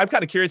Wolfsburg. I'm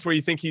kind of curious where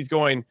you think he's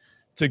going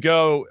to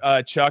go,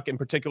 Chuck, in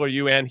particular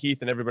you and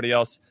Heath and everybody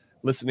else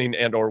listening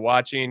and or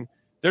watching.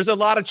 There's a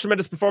lot of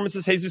tremendous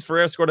performances. Jesus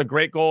Ferreira scored a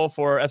great goal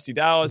for FC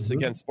Dallas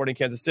against Sporting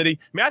Kansas City.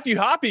 Matthew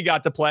Hoppe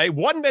got to play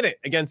 1 minute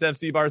against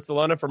FC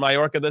Barcelona for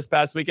Mallorca this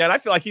past weekend. I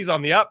feel like he's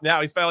on the up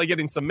now. He's finally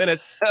getting some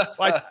minutes.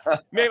 I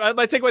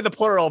might take away the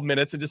plural of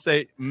minutes and just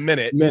say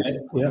minute.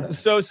 Yeah.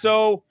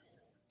 So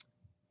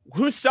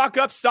who's stock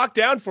up, stock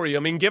down for you? I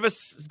mean, give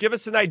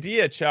us an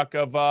idea, Chuck,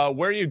 of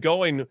where are you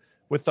going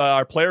with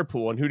our player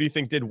pool, and who do you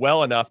think did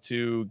well enough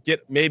to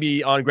get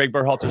maybe on Greg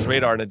Berhalter's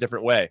radar in a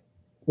different way?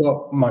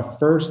 Well, my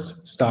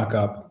first stock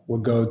up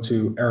would go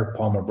to Eric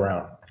Palmer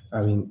Brown.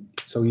 I mean,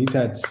 so he's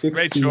had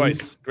 16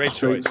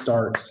 straight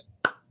starts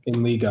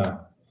in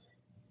Liga.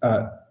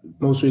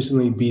 Most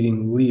recently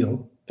beating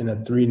Lille in a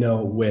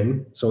 3-0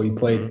 win. So he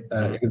played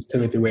against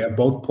Timothy Weah.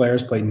 Both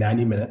players played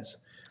 90 minutes.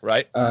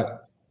 Right.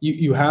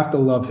 You have to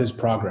love his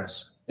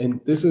progress.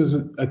 And this is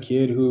a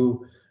kid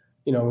who,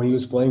 you know, when he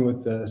was playing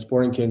with the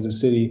Sporting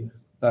Kansas City,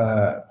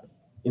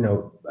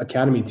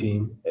 academy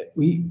team,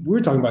 we were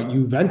talking about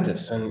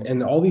Juventus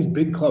and all these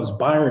big clubs,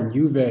 Bayern,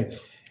 Juve.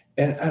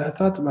 And I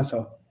thought to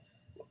myself,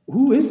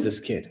 who is this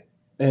kid?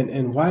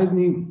 And why isn't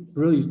he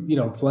really,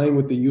 playing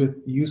with the youth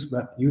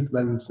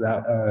men's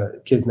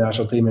kids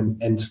national team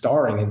and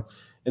starring?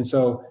 And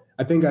so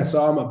I think I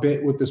saw him a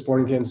bit with the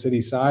Sporting Kansas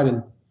City side,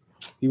 and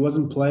he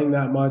wasn't playing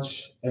that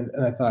much. And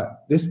I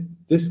thought, this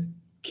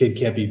kid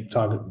can't be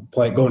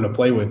going to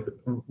play with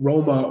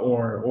Roma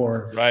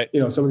or right.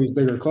 Some of these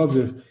bigger clubs.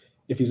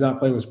 if he's not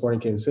playing with Sporting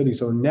Kansas City.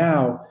 So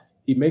now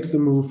he makes the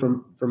move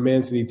from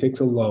Man City, takes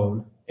a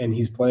loan, and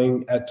he's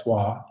playing at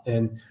Troyes.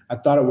 And I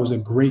thought it was a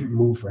great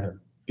move for him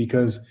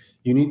because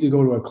you need to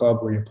go to a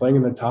club where you're playing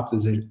in the top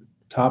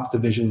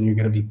division and you're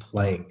going to be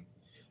playing.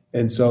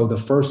 And so the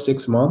first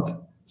 6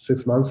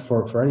 months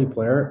for any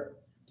player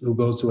who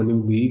goes to a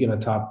new league in a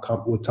top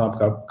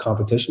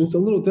competition, it's a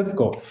little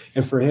difficult.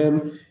 And for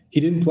him,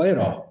 he didn't play at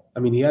all. I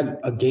mean, he had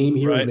a game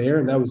here and there,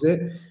 and that was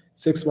it.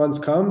 6 months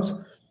comes,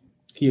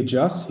 he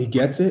adjusts, he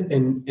gets it,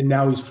 and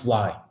now he's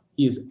flying.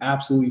 He is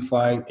absolutely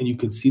flying, and you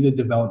can see the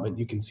development,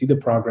 you can see the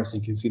progress,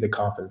 and you can see the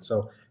confidence.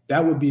 So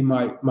that would be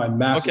my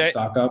massive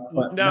stock up.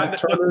 But Matt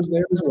Turner's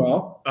there as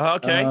well.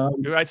 Okay,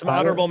 you write some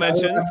honorable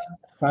mentions.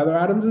 Tyler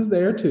Adams is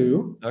there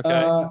too.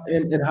 Okay,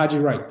 and Haji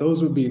Wright.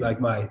 Those would be like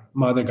my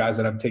other guys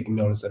that I've taken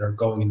notice that are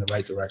going in the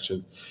right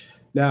direction.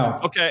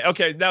 Now,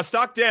 okay. Now,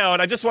 stock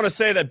down. I just want to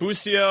say that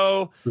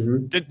Busio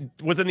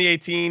was in the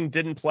 18,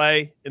 didn't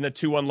play in the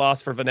 2-1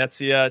 loss for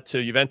Venezia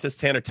to Juventus.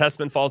 Tanner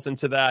Tessman falls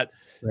into that.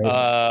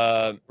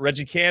 Right.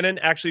 Reggie Cannon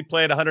actually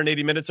played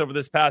 180 minutes over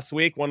this past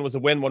week. One was a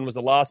win, one was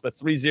a loss, but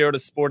 3-0 to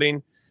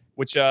Sporting,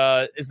 which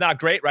is not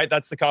great, right?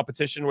 That's the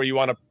competition where you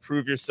want to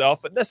prove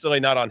yourself, but necessarily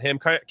not on him.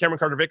 Cameron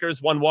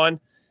Carter-Vickers 1-1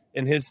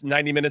 in his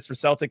 90 minutes for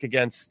Celtic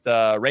against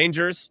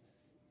Rangers.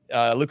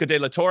 Luca De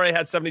La Torre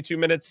had 72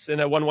 minutes in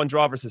a 1-1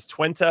 draw versus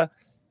Twente.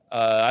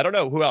 I don't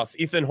know who else.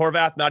 Ethan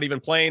Horvath not even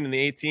playing in the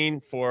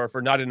 18 for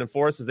Nottingham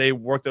Forest as they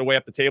work their way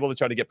up the table to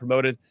try to get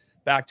promoted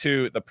back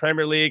to the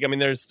Premier League. I mean,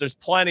 there's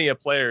plenty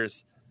of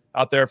players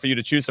out there for you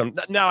to choose from.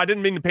 Now, I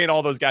didn't mean to paint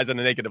all those guys in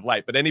a negative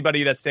light, but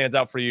anybody that stands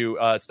out for you,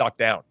 stock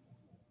down.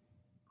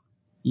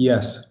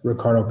 Yes,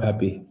 Ricardo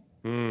Pepi.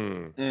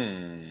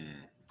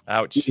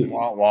 Ouch.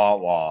 Wah, wah,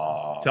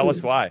 wah. Tell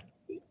us why.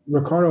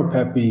 Ricardo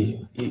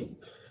Pepi,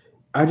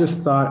 I just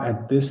thought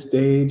at this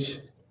stage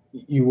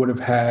you would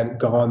have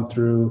gone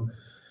through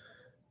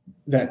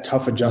that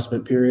tough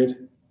adjustment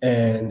period,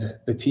 and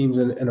the team's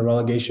in a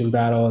relegation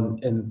battle,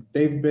 and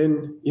they've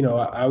been,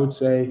 I would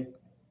say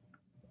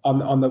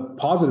on the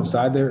positive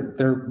side,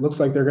 there looks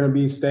like they're going to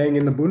be staying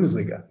in the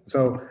Bundesliga.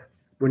 So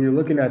when you're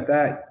looking at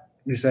that,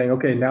 you're saying,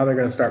 okay, now they're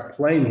going to start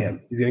playing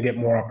him. He's going to get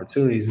more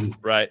opportunities, and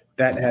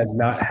that has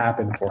not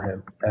happened for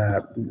him.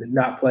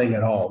 Not playing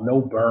at all, no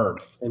burn,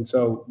 and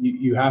so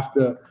you have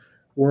to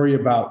worry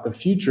about the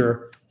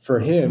future for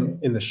him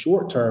in the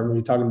short term. When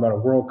you're talking about a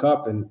World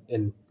Cup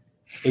and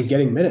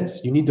getting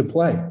minutes, you need to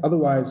play.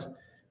 Otherwise,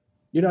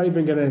 you're not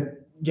even going to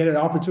get an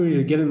opportunity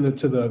to get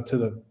to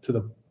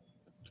the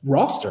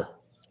roster.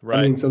 Right.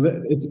 I mean, so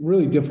it's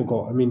really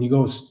difficult. I mean, you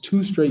go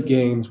 2 straight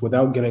games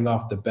without getting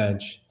off the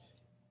bench,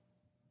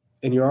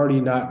 and you're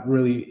already not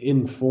really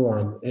in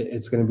form.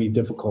 It's going to be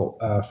difficult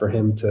for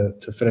him to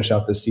finish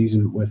out the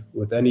season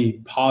with any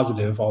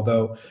positive.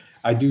 Although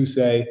I do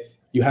say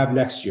you have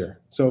next year.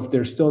 So if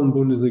they're still in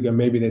Bundesliga,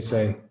 maybe they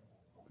say,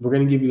 we're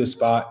going to give you the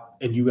spot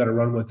and you got to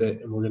run with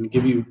it, and we're going to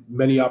give you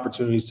many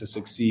opportunities to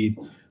succeed.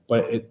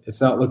 But it's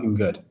not looking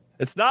good.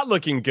 It's not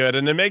looking good,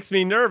 and it makes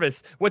me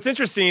nervous. What's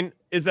interesting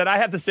is that I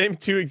had the same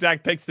 2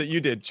 exact picks that you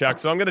did, Chuck.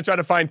 So I'm going to try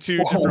to find 2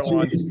 different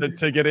ones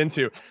to get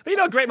into.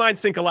 But, great minds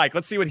think alike.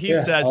 Let's see what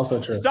Heath says.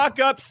 Also true. Stock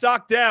up,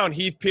 stock down.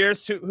 Heath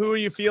Pierce, who are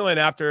you feeling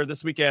after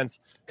this weekend's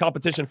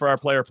competition for our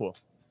player pool?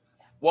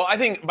 Well, I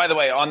think, by the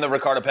way, on the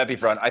Ricardo Pepi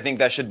front, I think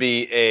that should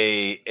be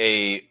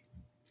a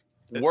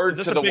word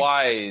to the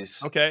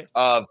wise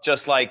of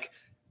just like,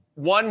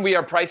 one, we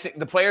are pricing –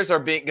 the players are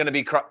going to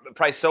be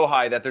priced so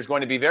high that there's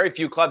going to be very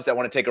few clubs that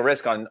want to take a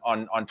risk on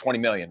 $20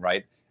 million,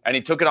 right? And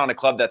he took it on a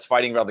club that's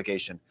fighting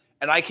relegation.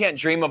 And I can't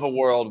dream of a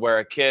world where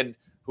a kid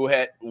who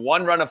had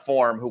one run of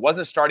form, who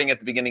wasn't starting at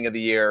the beginning of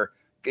the year,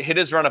 hit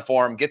his run of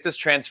form, gets his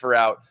transfer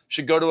out,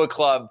 should go to a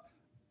club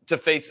to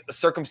face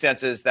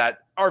circumstances that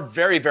are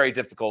very, very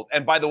difficult.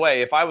 And by the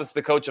way, if I was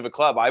the coach of a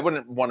club, I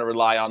wouldn't want to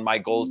rely on my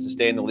goals to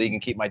stay in the league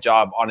and keep my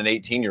job on an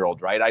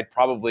 18-year-old, right? I'd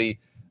probably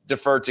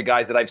defer to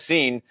guys that I've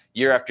seen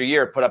year after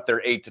year put up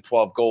their 8 to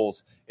 12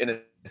 goals in a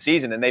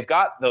season, and they've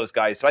got those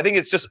guys. So I think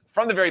it's just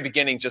from the very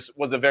beginning just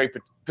was a very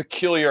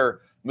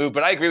peculiar move.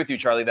 But I agree with you,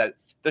 Charlie, that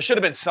there should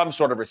have been some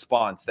sort of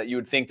response that you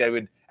would think that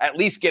would at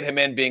least get him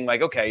in being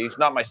like, okay, he's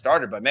not my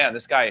starter, but man,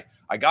 this guy,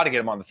 I got to get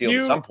him on the field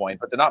at some point,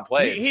 but to not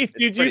play.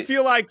 Do you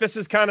feel like this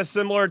is kind of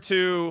similar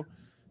to,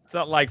 it's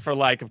not like for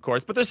like, of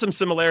course, but there's some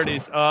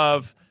similarities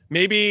of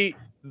maybe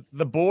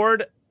the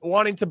board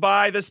wanting to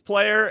buy this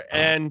player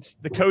and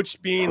the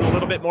coach being a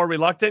little bit more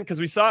reluctant? Because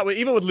we saw it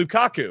even with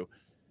Lukaku.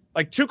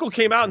 Like Tuchel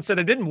came out and said,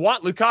 I didn't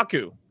want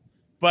Lukaku,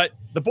 but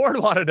the board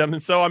wanted him.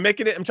 And so I'm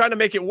trying to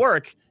make it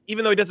work,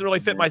 even though he doesn't really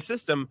fit my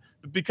system.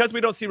 But because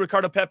we don't see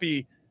Ricardo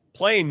Pepi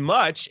playing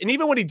much, and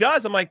even when he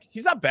does, I'm like,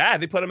 he's not bad.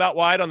 They put him out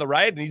wide on the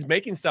right, and he's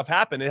making stuff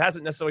happen. It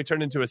hasn't necessarily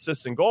turned into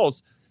assists and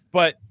goals,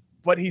 but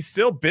he's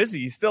still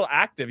busy. He's still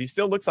active. He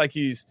still looks like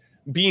he's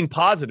being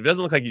positive. It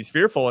doesn't look like he's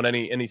fearful in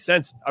any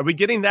sense. Are we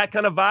getting that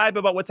kind of vibe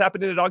about what's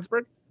happening at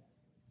Augsburg?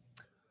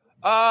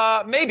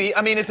 Maybe.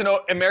 I mean, it's an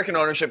American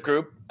ownership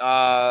group,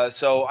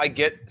 so I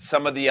get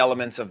some of the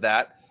elements of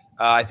that.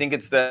 I think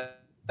it's the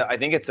I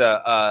think it's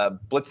a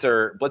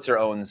Blitzer. Blitzer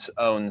owns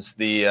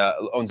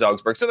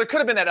Augsburg, so there could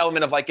have been that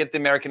element of like get the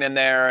American in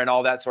there and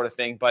all that sort of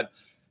thing. But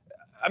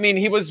I mean,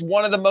 he was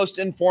one of the most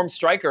informed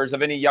strikers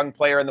of any young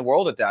player in the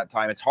world at that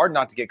time. It's hard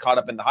not to get caught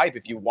up in the hype.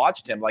 If you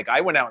watched him, like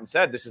I went out and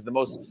said, this is the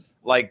most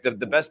like the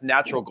best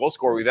natural goal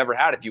scorer we've ever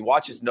had. If you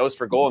watch his nose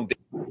for goal and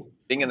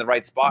being in the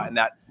right spot and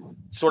that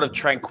sort of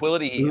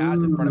tranquility he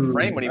has in front of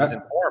frame when he was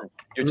in form,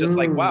 you're just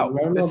like, wow,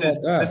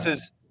 this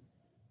is.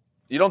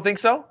 You don't think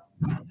so?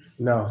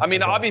 No. I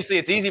mean, obviously,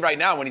 it's easy right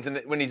now when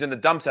he's in the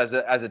dumps as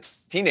a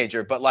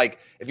teenager. But like,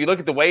 if you look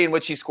at the way in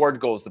which he scored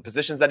goals, the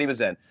positions that he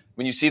was in,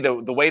 when you see the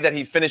way that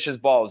he finishes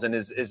balls and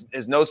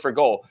his nose for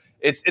goal,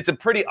 it's a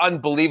pretty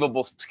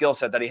unbelievable skill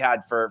set that he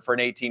had for an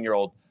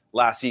 18-year-old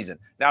last season.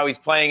 Now he's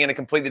playing in a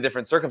completely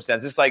different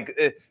circumstance. It's like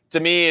to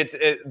me,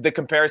 the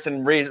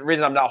comparison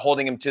reason I'm not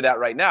holding him to that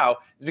right now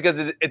is because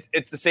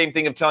it's the same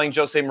thing of telling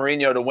Jose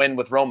Mourinho to win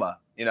with Roma.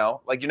 You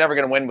know, like you're never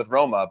going to win with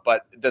Roma,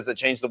 but does it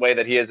change the way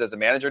that he is as a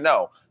manager?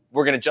 No.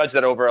 We're going to judge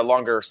that over a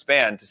longer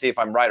span to see if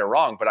I'm right or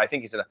wrong. But I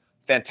think he's a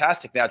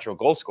fantastic natural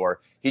goal scorer.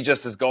 He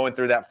just is going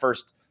through that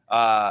first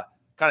kind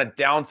of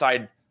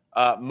downside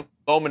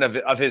moment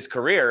of his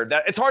career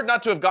that it's hard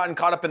not to have gotten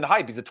caught up in the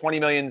hype. He's a 20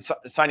 million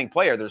signing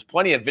player. There's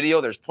plenty of video.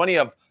 There's plenty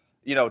of,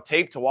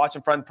 tape to watch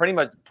him from,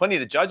 plenty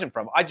to judge him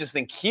from. I just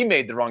think he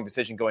made the wrong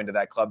decision going to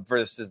that club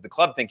versus the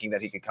club thinking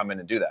that he could come in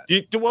and do that.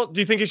 Do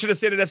you think he should have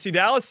stayed at FC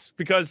Dallas?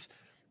 Because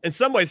in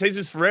some ways,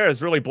 Jesus Ferreira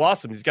has really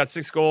blossomed. He's got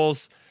 6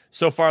 goals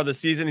so far this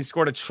season. He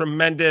scored a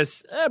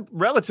tremendous,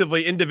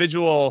 relatively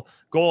individual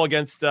goal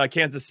against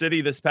Kansas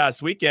City this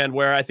past weekend,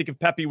 where I think if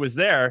Pepe was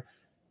there,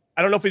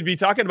 I don't know if we'd be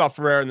talking about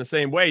Ferreira in the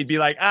same way. He'd be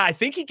like, I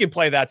think he can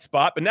play that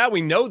spot, but now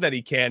we know that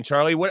he can.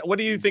 Charlie, what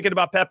are you thinking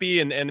about Pepe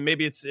and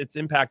maybe its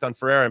impact on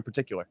Ferreira in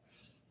particular?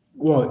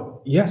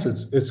 Well, yes,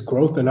 it's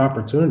growth and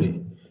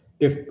opportunity.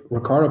 If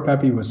Ricardo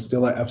Pepi was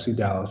still at FC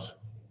Dallas,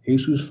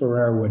 Jesus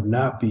Ferreira would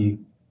not be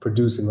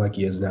producing like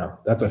he is now.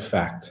 That's a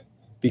fact,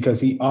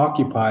 because he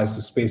occupies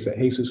the space that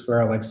Jesus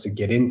Ferreira likes to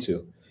get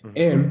into. Mm-hmm.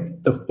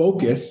 And the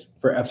focus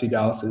for FC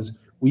Dallas is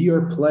we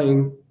are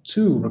playing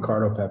to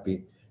Ricardo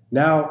Pepi.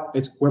 Now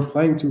we're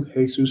playing to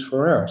Jesus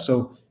Ferreira.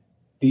 So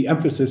the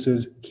emphasis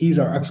is he's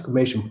our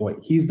exclamation point.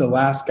 He's the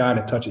last guy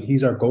to touch it.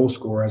 He's our goal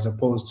scorer, as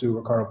opposed to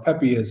Ricardo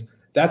Pepi is.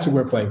 That's what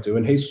we're playing to.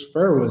 And Jesus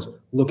Ferreira was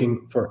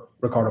looking for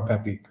Ricardo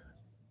Pepi.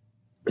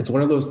 It's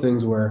one of those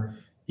things where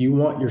you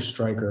want your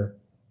striker,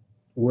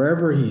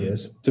 wherever he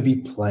is, to be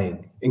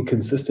playing in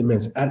consistent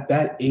minutes. At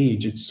that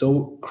age, it's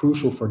so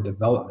crucial for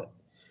development.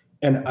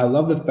 And I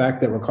love the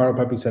fact that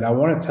Ricardo Pepi said, I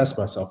want to test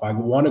myself. I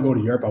want to go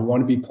to Europe. I want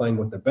to be playing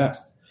with the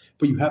best.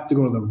 But you have to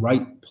go to the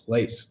right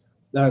place.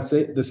 Now, I'd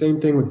say the same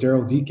thing with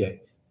Daryl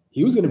Dike.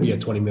 He was going to be a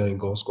 20 million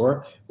goal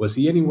scorer. Was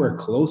he anywhere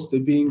close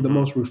to being the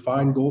most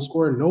refined goal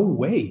scorer? No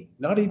way.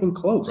 Not even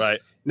close. Right.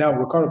 Now,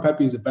 Ricardo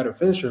Pepi is a better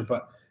finisher,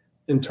 but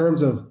in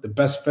terms of the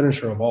best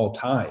finisher of all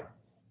time,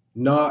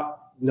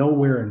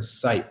 nowhere in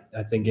sight,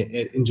 I think,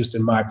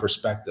 in my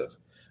perspective.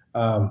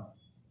 But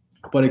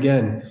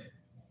again,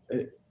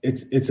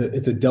 it's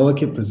a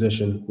delicate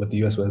position with the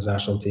U.S. men's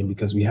national team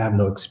because we have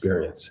no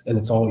experience, and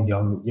it's all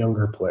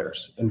younger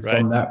players. And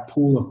from that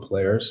pool of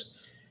players,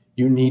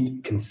 you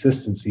need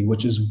consistency,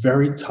 which is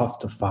very tough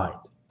to find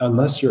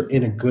unless you're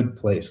in a good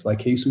place. Like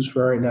Jesus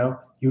Ferreira right now,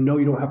 you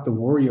don't have to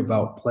worry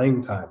about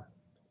playing time.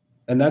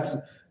 And that's,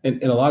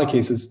 in a lot of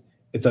cases,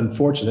 it's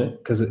unfortunate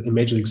because in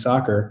Major League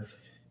Soccer,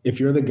 if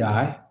you're the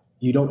guy,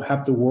 you don't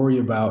have to worry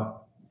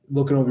about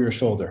looking over your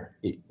shoulder.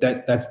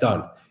 That's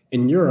done.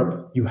 In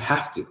Europe, you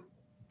have to,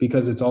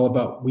 because it's all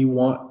about, we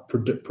want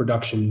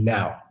production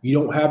now. You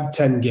don't have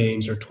 10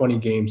 games or 20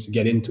 games to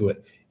get into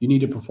it. You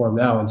need to perform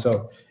now. And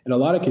so in a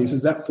lot of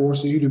cases, that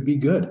forces you to be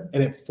good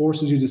and it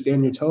forces you to stay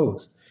on your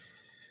toes.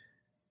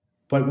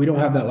 But we don't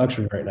have that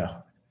luxury right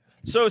now.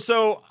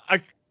 So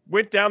I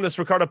went down this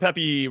Ricardo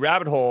Pepi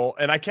rabbit hole,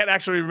 and I can't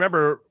actually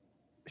remember,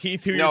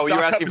 Heath, who No,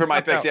 you're asking for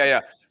my picks. Yeah.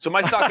 So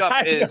my stock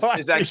up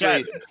is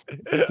actually.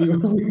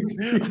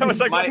 I was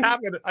like, what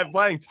happened? I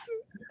blanked.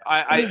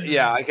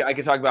 I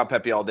could talk about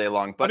Pepi all day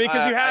long. But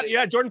because you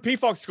had Jordan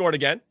Pefok scored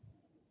again,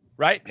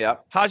 right? Yeah.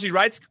 Haji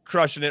Wright's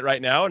crushing it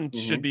right now and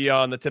should be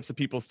on the tips of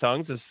people's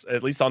tongues,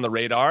 at least on the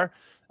radar.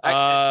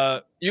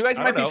 You guys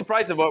might be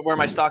surprised about where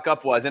my stock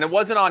up was, and it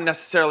wasn't on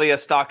necessarily a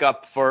stock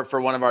up for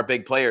one of our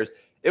big players.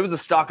 It was a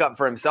stock up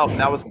for himself, and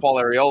that was Paul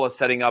Arriola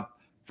setting up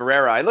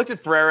Ferreira. I looked at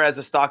Ferreira as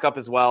a stock up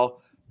as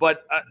well,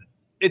 but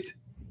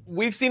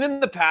we've seen in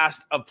the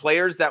past of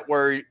players that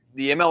were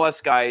the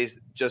MLS guys,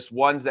 just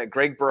ones that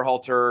Greg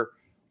Berhalter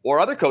or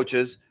other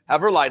coaches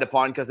have relied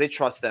upon because they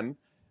trust them.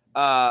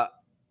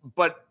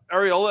 But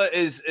Arriola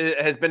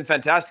has been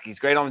fantastic. He's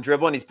great on the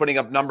dribble, and he's putting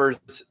up numbers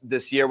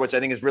this year, which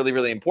I think is really,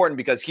 really important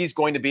because he's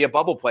going to be a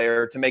bubble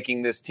player to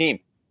making this team.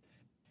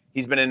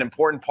 He's been an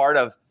important part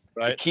of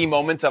the key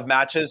moments of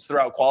matches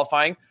throughout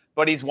qualifying.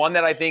 But he's one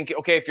that I think,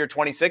 okay, if you're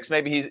 26,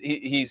 maybe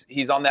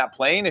he's on that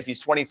plane. If he's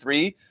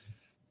 23,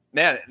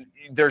 man,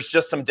 there's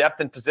just some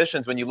depth in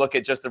positions when you look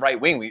at just the right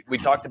wing. We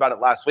talked about it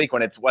last week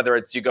when whether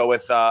it's you go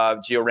with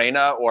Gio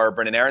Reyna or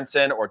Brendan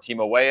Aronson or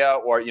Timo Weah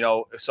or,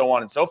 so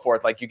on and so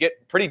forth. Like, you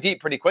get pretty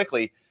deep pretty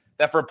quickly.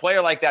 That for a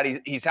player like that,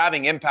 he's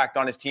having impact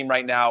on his team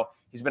right now.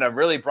 He's been a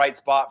really bright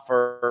spot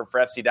for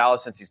FC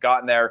Dallas since he's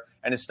gotten there,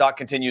 and his stock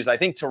continues, I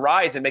think, to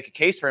rise and make a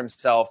case for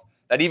himself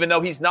that even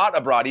though he's not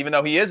abroad, even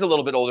though he is a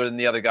little bit older than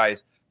the other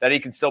guys, that he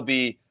can still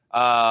be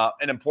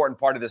an important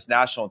part of this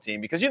national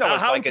team. Because what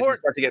it's like as you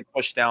start to get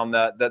pushed down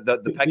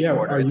the pecking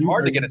order. It's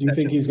hard to get attention. Do you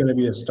think he's going to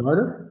be a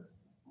starter?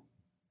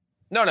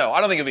 No,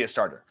 I don't think he'll be a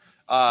starter.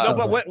 No,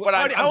 but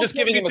I'm just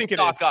giving him a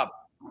stock up.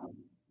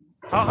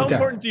 How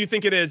important do you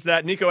think it is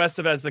that Nico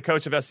Estevez, the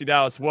coach of FC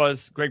Dallas,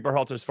 was Greg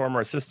Berhalter's former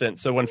assistant?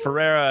 So when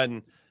Ferreira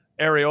and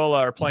Areola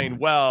are playing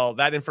well,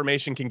 that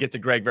information can get to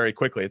Greg very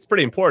quickly. It's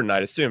pretty important,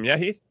 I'd assume. Yeah,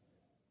 Heath?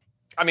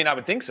 I mean, I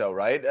would think so,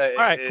 right? All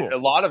right, cool. A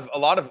lot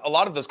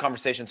of those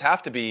conversations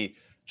have to be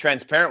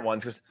transparent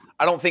ones, because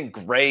I don't think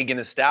Greg and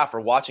his staff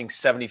are watching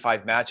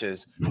 75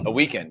 matches a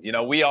weekend.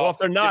 If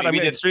they're not, I'm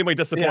extremely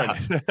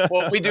disappointed. Yeah.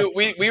 Well,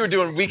 we were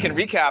doing weekend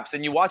recaps,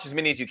 and you watch as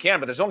many as you can,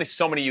 but there's only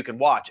so many you can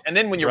watch. And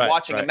then when you're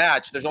watching a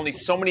match, there's only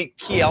so many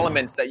key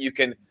elements that you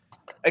can.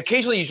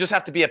 Occasionally, you just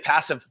have to be a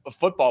passive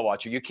football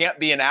watcher. You can't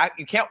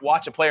you can't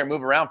watch a player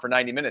move around for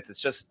 90 minutes.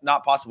 It's just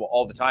not possible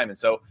all the time. And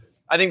so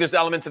I think there's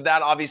elements of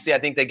that. Obviously, I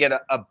think they get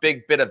a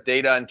big bit of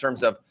data in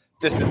terms of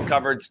distance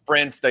covered,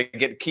 sprints. They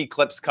get key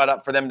clips cut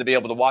up for them to be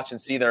able to watch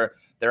and see their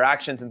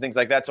actions and things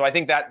like that. So I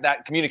think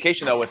that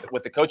communication, though,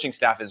 with the coaching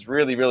staff is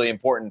really, really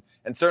important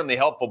and certainly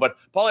helpful. But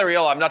Paul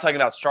Arriola, I'm not talking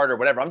about starter or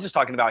whatever. I'm just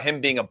talking about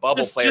him being a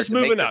bubble player. Just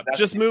moving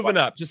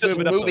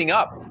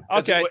up.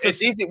 Okay.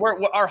 It's easy.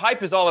 Our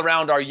hype is all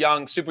around our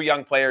super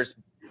young players,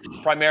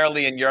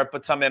 primarily in Europe,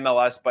 but some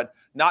MLS, but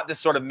not this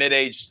sort of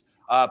mid-aged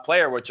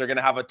player, which are going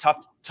to have a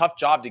tough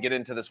job to get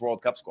into this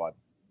World Cup squad.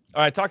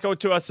 All right, talk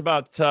to us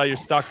about your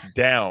stock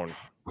down.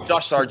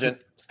 Josh Sargent,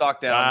 stock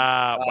down.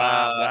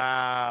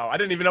 Wow. I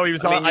didn't even know he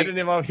was on. I didn't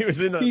even know he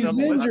was in the He's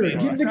injured.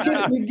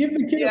 Give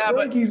the kid a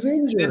break. He's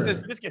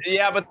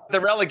injured. But the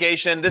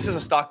relegation, this is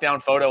a stock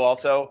down photo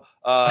also.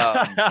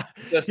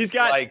 He's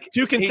got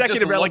two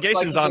consecutive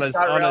relegations on his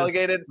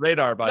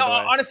radar, by the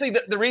way. Honestly,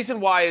 the reason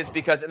why is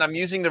because, and I'm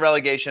using the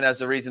relegation as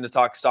the reason to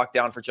talk stock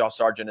down for Josh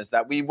Sargent, is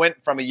that we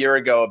went from a year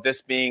ago of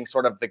this being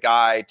sort of the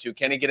guy to,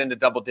 can he get into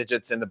double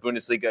digits in the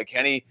Bundesliga?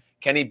 Can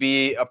he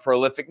be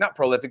not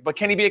prolific, but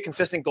can he be a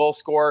consistent goal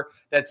scorer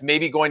that's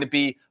maybe going to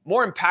be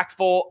more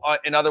impactful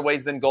in other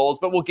ways than goals,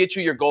 but will get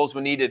you your goals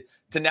when needed,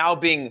 to now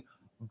being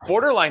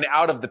borderline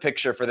out of the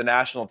picture for the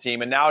national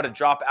team, and now to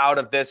drop out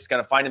of this,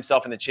 going to find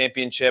himself in the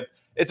championship.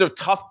 It's a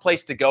tough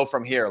place to go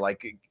from here.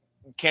 Like,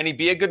 can he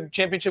be a good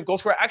championship goal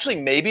scorer?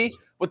 Actually, maybe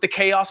with the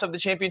chaos of the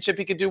championship,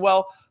 he could do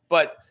well,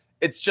 but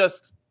it's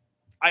just,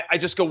 I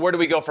just go, where do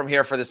we go from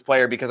here for this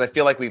player? Because I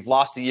feel like we've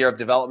lost a year of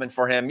development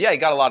for him. Yeah, he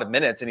got a lot of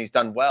minutes and he's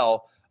done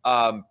well,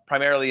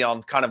 primarily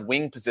on kind of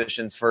wing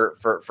positions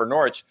for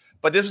Norwich.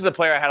 But this was a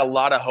player I had a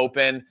lot of hope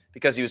in,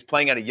 because he was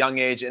playing at a young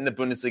age in the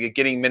Bundesliga,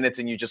 getting minutes,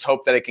 and you just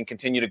hope that it can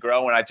continue to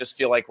grow. And I just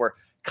feel like we're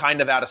kind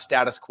of out of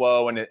status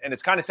quo. And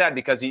it's kind of sad,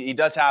 because he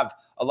does have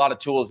a lot of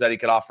tools that he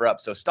could offer up.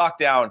 So stock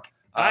down.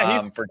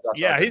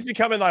 He's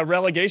becoming a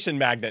relegation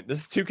magnet. This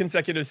is 2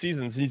 consecutive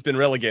seasons he's been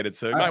relegated,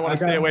 so you might want to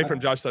stay away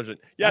from Josh Sargent.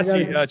 Yes,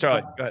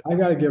 Charlie, go ahead. I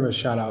got to give a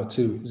shout out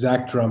to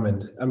Zach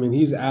Drummond. I mean,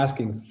 he's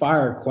asking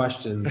fire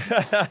questions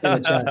in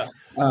the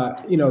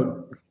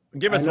chat.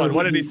 Give us one.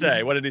 What did he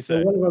say? One of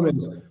them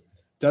is,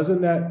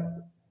 doesn't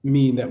that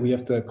mean that we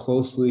have to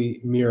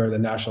closely mirror the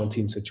national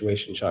team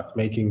situation, Chuck,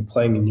 making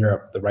playing in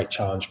Europe the right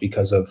challenge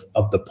because of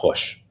the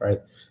push,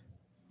 right?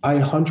 I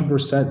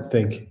 100%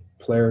 think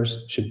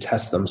players should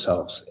test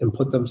themselves and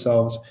put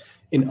themselves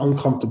in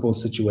uncomfortable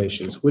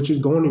situations, which is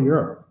going to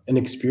Europe and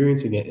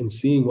experiencing it and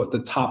seeing what the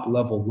top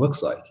level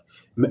looks like.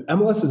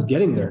 MLS is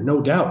getting there, no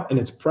doubt, and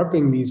it's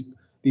prepping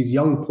these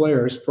young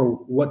players for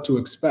what to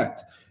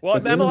expect. Well,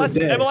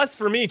 MLS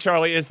for me,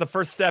 Charlie, is the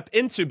first step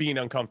into being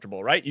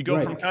uncomfortable, right? You go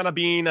from kind of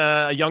being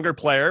a younger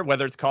player,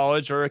 whether it's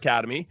college or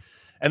academy,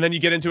 and then you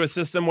get into a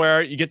system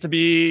where you get to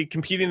be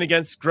competing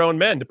against grown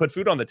men to put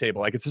food on the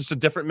table. Like, it's just a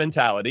different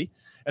mentality.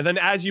 And then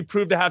as you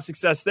prove to have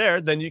success there,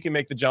 then you can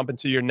make the jump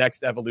into your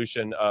next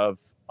evolution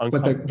of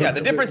uncomfortable. The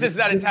difference is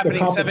that it's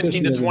happening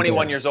 17 to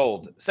 21 years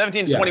old.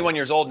 17 to 21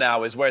 years old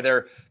now is where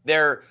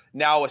they're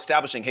now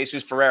establishing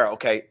Jesus Ferreira.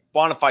 Okay,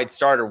 bona fide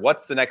starter.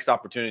 What's the next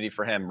opportunity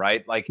for him,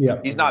 right? Like,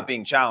 he's not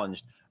being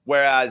challenged.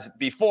 Whereas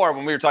before,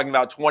 when we were talking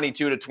about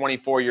 22 to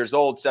 24 years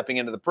old stepping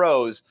into the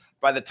pros,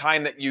 by the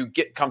time that you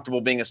get comfortable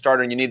being a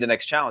starter and you need the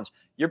next challenge,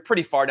 you're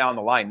pretty far down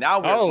the line.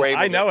 Now we're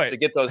able to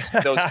get those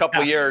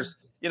couple of years.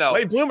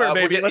 Late bloomer,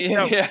 baby. Let's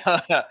go.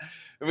 Yeah.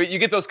 You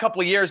get those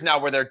couple of years now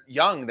where they're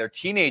young, they're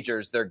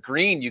teenagers, they're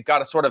green. You've got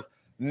to sort of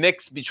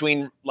mix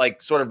between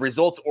sort of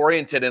results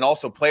oriented and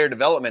also player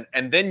development.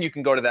 And then you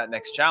can go to that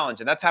next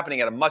challenge. And that's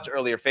happening at a much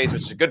earlier phase,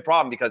 which is a good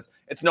problem, because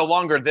it's no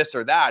longer this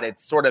or that.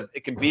 It's sort of,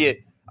 it can be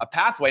a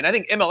pathway. And I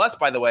think MLS,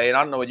 by the way, and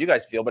I don't know what you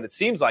guys feel, but it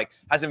seems like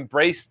has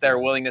embraced their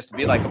willingness to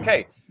be like,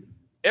 okay,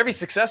 every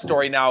success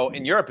story now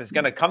in Europe is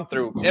going to come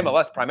through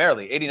MLS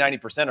primarily.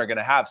 80-90% are going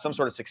to have some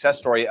sort of success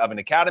story of an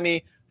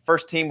academy,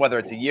 first team, whether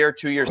it's a year,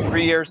 2 years,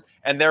 3 years,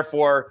 and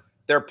therefore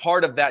they're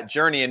part of that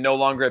journey and no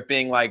longer it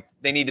being like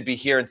they need to be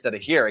here instead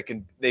of here.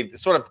 They've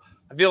sort of,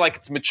 I feel like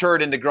it's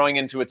matured into growing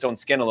into its own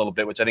skin a little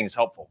bit, which I think is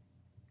helpful.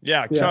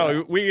 Yeah,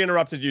 Charlie, we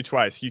interrupted you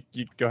twice. You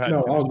go ahead.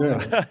 No, all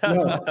good.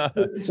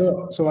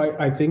 No, so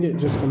I think it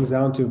just comes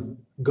down to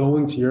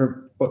going to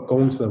Europe, but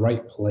going to the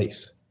right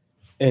place.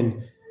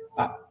 And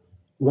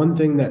one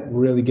thing that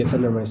really gets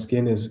under my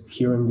skin is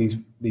hearing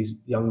these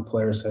young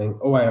players saying,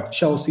 "Oh, I have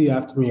Chelsea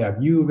after me, I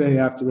have Juve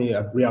after me,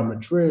 I have Real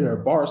Madrid or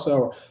Barca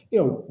or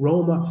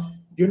Roma."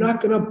 You're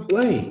not going to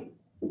play.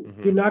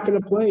 Mm-hmm. You're not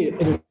going to play,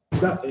 and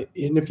it's not.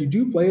 And if you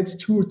do play, it's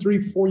 2 or 3,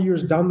 4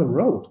 years down the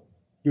road.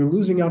 You're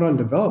losing out on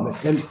development,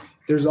 and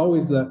there's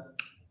always the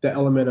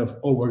element of,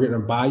 "Oh, we're going to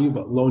buy you,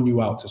 but loan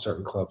you out to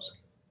certain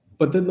clubs."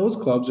 But then those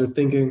clubs are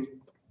thinking,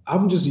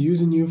 "I'm just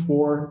using you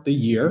for the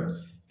year,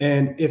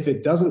 and if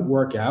it doesn't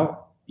work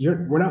out,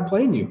 we're not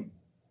playing you.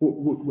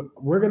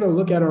 We're going to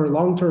look at our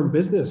long-term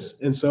business.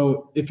 And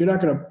so if you're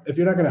not going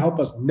to help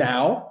us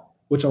now,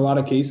 which a lot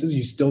of cases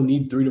you still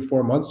need 3 to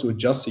 4 months to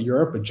adjust to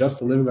Europe, adjust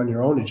to living on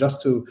your own,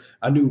 adjust to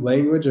a new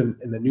language and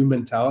the new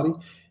mentality,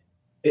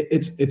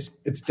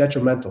 it's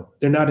detrimental.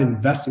 They're not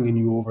investing in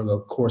you over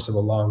the course of a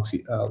long.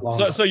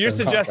 So you're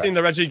suggesting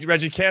the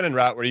Reggie Cannon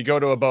route, where you go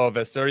to a Boa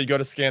Vista or you go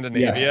to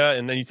Scandinavia,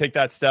 and then you take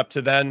that step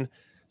to then.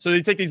 So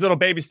you take these little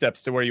baby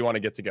steps to where you want to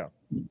get to go.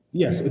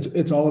 Yes,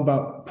 it's all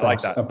about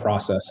a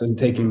process and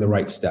taking the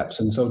right steps.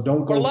 And so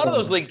don't go. But a lot of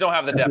those leagues don't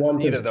have the depth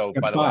either, though.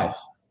 By the way,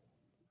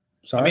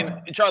 sorry. I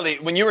mean, Charlie,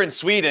 when you were in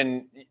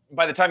Sweden,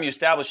 by the time you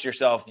established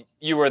yourself,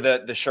 you were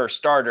the sure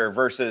starter.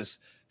 Versus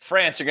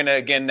France, you're going to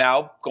again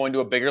now going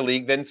to a bigger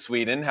league than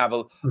Sweden, have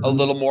a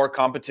little more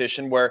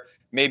competition where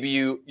maybe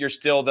you're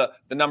still the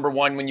number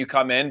one when you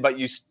come in, but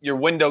your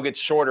window gets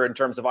shorter in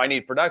terms of I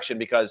need production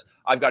because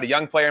I've got a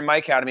young player in my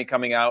academy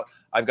coming out.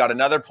 I've got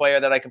another player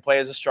that I can play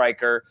as a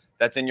striker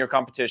that's in your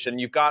competition.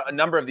 You've got a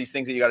number of these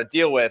things that you got to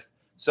deal with.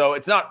 So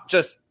it's not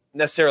just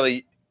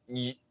necessarily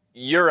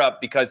Europe,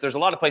 because there's a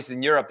lot of places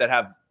in Europe that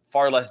have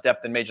far less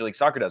depth than Major League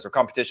Soccer does, or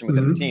competition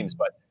within the teams.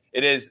 But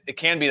it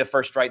can be the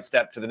first right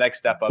step to the next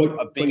step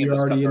of being in you're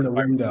this already in the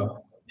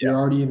window. Yeah. You're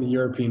already in the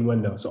European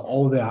window. So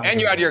all of that.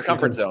 And you're out of your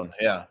comfort zone.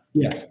 Yeah.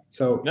 Yes.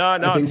 So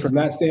I think from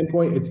that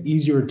standpoint, it's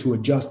easier to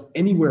adjust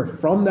anywhere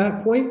from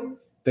that point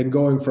than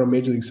going from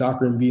Major League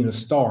Soccer and being a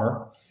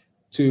star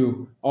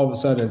to all of a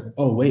sudden,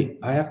 oh wait,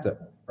 I have to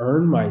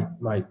earn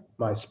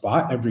my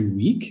spot every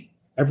week,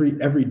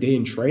 every day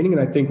in training.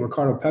 And I think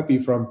Ricardo Pepi,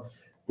 from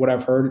what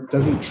I've heard,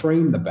 doesn't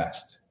train the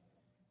best.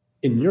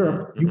 In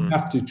Europe, you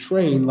have to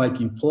train like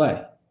you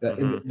play.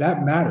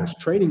 That matters.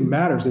 Training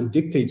matters and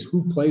dictates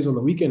who plays on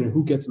the weekend and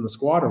who gets in the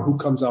squad or who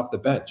comes off the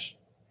bench.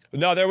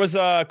 No, there was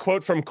a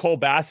quote from Cole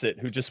Bassett,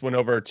 who just went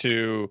over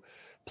to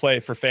play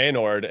for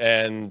Feyenoord,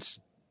 and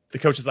the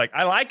coach is like,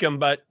 I like him,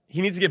 but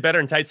he needs to get better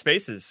in tight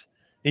spaces.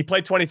 He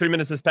played 23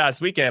 minutes this past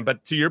weekend,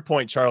 but to your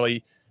point,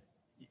 Charlie,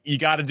 you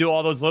got to do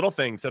all those little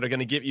things that are going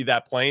to give you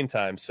that playing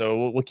time.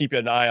 So we'll keep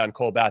an eye on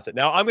Cole Bassett.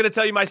 Now, I'm going to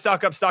tell you my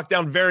stock up, stock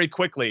down very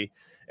quickly.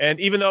 And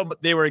even though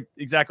they were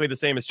exactly the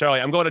same as Charlie,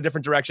 I'm going a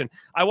different direction.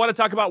 I want to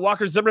talk about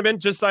Walker Zimmerman.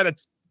 Just signed a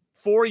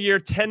 4-year,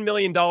 $10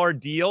 million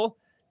deal,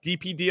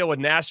 DP deal with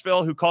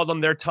Nashville, who called him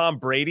their Tom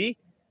Brady.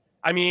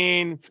 I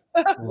mean,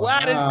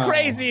 That is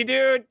crazy,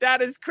 dude.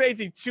 That is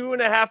crazy.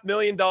 $2.5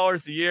 million a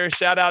year.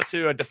 Shout out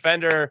to a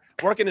defender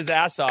working his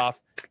ass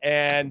off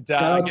and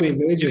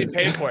getting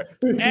paid for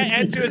it.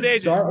 And to his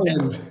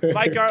agent,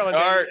 Mike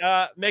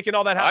Garland, making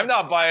all that happen.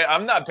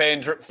 I'm not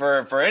paying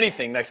for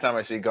anything next time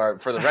I see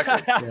Gart, for the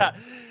record. Yeah.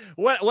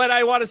 What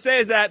I want to say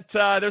is that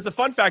there's a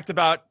fun fact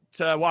about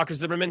Walker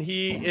Zimmerman.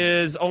 He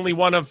is only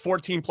one of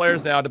 14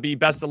 players now to be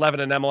best 11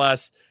 in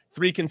MLS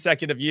 3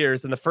 consecutive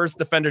years, and the first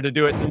defender to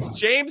do it since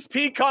James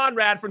P.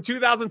 Conrad from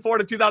 2004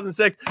 to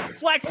 2006.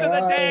 Flex of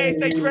the day.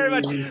 Thank you very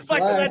much.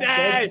 Flex of the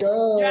day.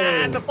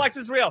 Yeah, the flex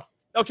is real.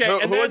 Okay.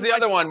 Who was the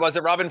other one? Was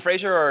it Robin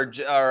Fraser or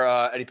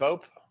Eddie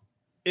Pope?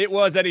 It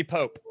was Eddie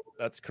Pope.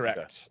 That's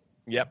correct.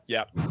 Okay.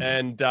 Yep.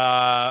 And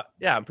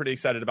I'm pretty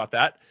excited about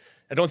that.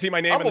 I don't see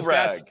my name in the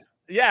stats.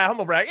 Yeah,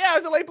 humble brag. Yeah, I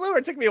was a late bloomer.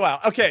 It took me a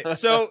while. Okay,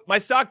 so my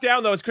stock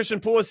down, though, is Christian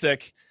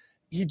Pulisic.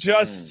 He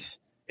just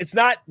it's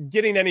not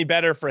getting any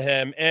better for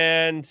him.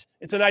 And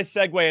it's a nice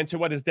segue into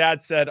what his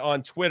dad said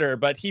on Twitter.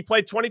 But he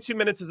played 22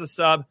 minutes as a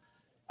sub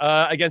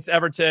against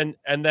Everton.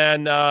 And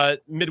then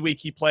midweek,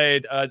 he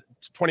played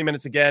 20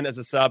 minutes again as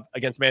a sub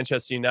against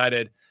Manchester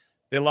United.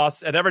 They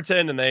lost at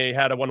Everton, and they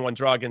had a 1-1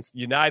 draw against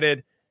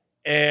United.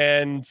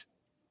 And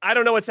I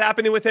don't know what's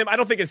happening with him. I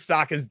don't think his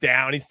stock is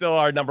down. He's still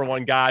our number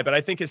one guy, but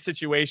I think his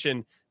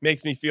situation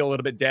makes me feel a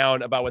little bit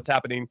down about what's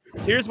happening.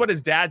 Here's what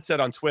his dad said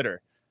on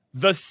Twitter.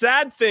 The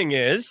sad thing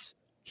is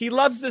he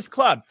loves this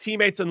club,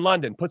 teammates in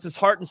London, puts his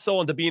heart and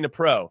soul into being a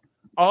pro.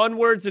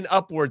 Onwards and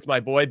upwards, my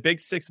boy. Big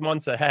 6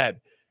 months ahead.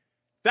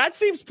 That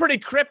seems pretty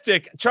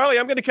cryptic. Charlie,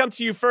 I'm going to come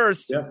to you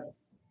first. Yeah.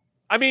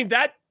 I mean,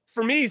 that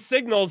for me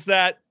signals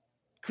that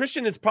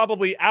Christian is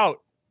probably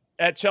out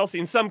at Chelsea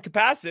in some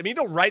capacity. I mean, you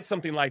don't write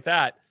something like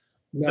that.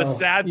 No, the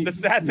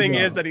sad thing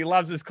is that he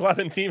loves his club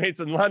and teammates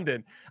in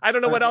London. I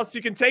don't know what else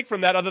you can take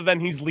from that other than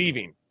he's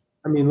leaving.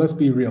 I mean, let's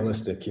be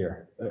realistic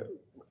here.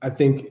 I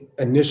think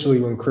initially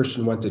when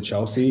Christian went to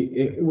Chelsea,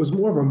 it was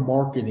more of a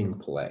marketing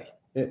play.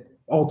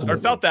 Ultimately,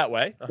 or felt that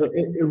way.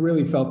 It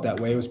really felt that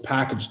way. It was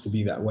packaged to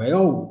be that way.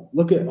 Oh,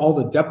 look at all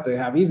the depth they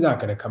have. He's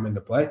not going to come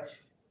into play.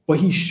 But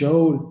he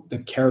showed the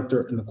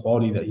character and the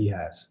quality that he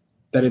has,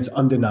 that it's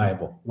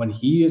undeniable. When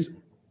he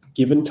is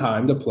given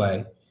time to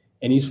play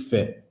and he's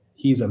fit,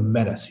 he's a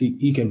menace.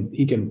 He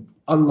can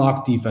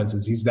unlock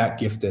defenses. He's that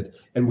gifted.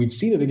 And we've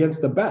seen it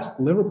against the best.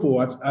 Liverpool,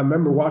 I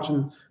remember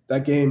watching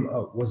that game,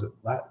 was it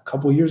a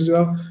couple of years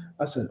ago?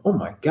 I said, oh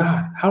my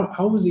God,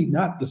 how was he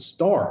not the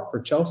star for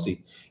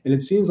Chelsea? And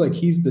it seems like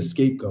he's the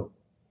scapegoat.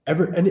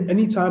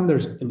 Anytime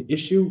there's an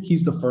issue,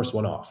 he's the first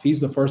one off. He's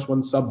the first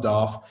one subbed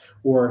off,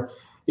 or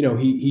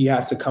he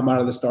has to come out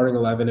of the starting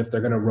 11 if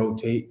they're going to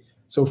rotate.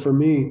 So for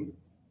me,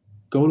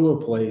 go to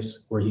a place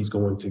where he's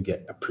going to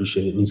get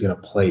appreciated and he's going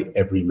to play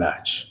every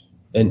match.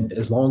 And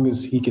as long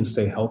as he can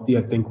stay healthy,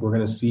 I think we're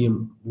going to see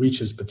him reach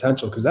his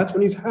potential, because that's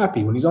when he's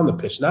happy, when he's on the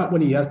pitch, not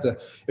when he has to.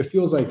 It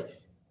feels like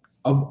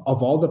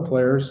of all the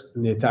players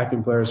and the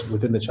attacking players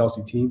within the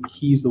Chelsea team,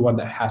 he's the one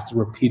that has to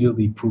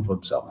repeatedly prove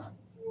himself.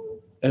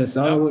 And it's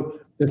not only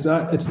it's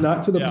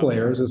not to the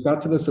players, it's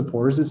not to the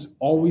supporters, it's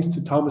always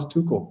to Thomas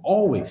Tuchel,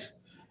 always.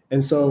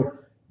 And so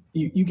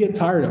you get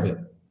tired of it.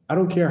 I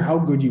don't care how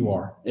good you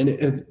are, and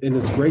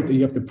it's great that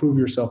you have to prove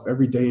yourself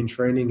every day in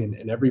training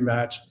and every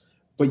match,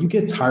 but you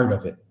get tired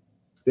of it.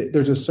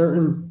 There's a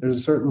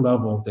certain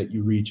level that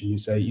you reach, and you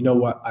say, you know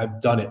what,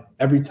 I've done it.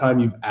 Every time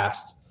you've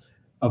asked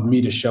of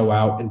me to show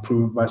out and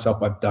prove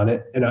myself, I've done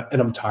it, and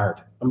I'm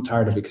tired. I'm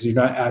tired of it, because you're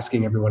not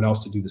asking everyone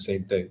else to do the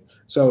same thing.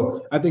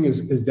 So I think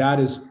his dad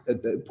is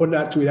putting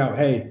that tweet out.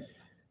 Hey,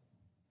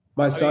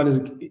 my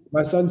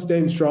son's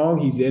staying strong.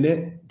 He's in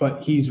it,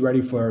 but he's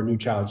ready for a new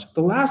challenge.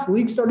 The last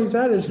league start he's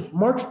had is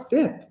March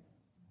 5th.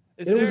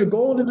 It was a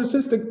goal and an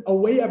assist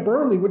away at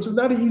Burnley, which is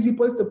not an easy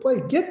place to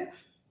play.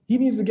 He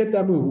needs to get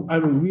that move. I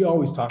mean, we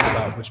always talk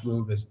about which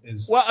move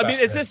is. Well, I mean,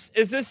 is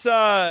this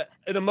an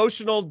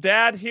emotional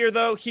dad here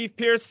though? Heath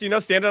Pierce,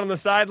 standing on the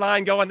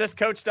sideline going, "This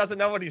coach doesn't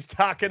know what he's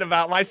talking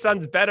about. My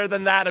son's better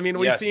than that." I mean,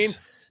 we've seen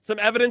some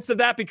evidence of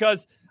that,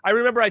 because I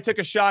remember I took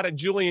a shot at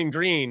Julian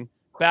Green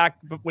back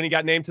when he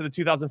got named to the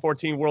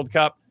 2014 World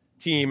Cup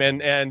team,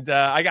 and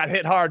I got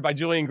hit hard by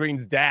Julian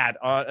Green's dad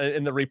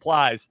in the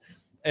replies.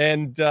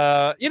 And,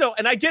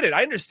 and I get it.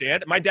 I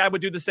understand. My dad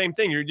would do the same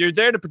thing. You're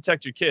there to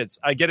protect your kids.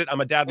 I get it. I'm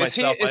a dad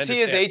myself. Is he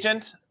his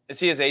agent? Is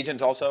he his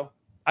agent also?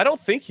 I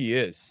don't think he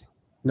is.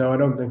 No, I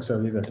don't think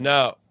so either.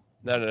 No.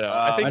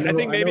 I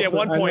think maybe at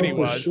one point he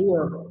was.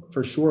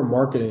 For sure,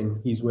 marketing,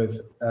 he's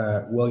with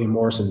William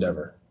Morris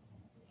Endeavor.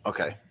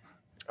 Okay.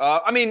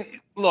 I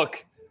mean,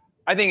 look,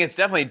 I think it's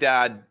definitely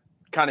dad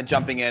kind of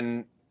jumping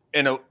in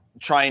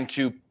trying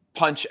to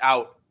punch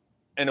out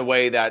in a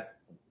way that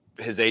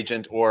his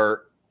agent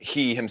or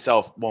he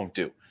himself won't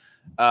do,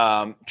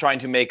 trying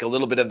to make a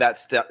little bit of that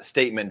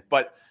statement.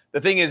 But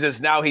the thing is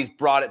now he's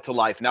brought it to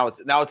life. Now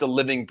it's a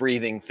living,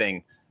 breathing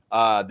thing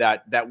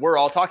that we're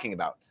all talking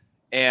about.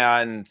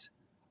 And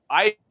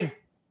I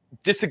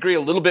disagree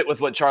a little bit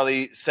with what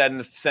Charlie said, in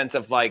the sense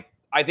of, like,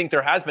 I think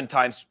there has been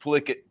times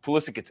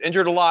Pulisic gets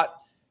injured a lot.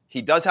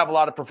 He does have a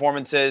lot of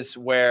performances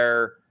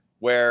where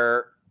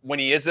when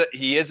he is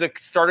a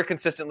starter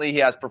consistently, he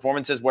has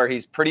performances where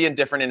he's pretty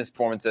indifferent in his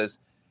performances.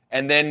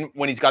 And then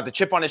when he's got the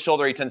chip on his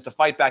shoulder, he tends to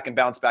fight back and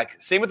bounce back.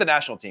 Same with the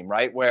national team,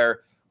 right?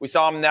 Where we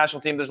saw him in the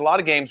national team. There's a lot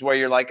of games where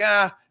you're like,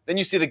 then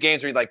you see the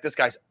games where you're like, this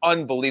guy's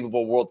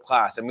unbelievable, world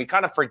class. And we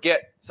kind of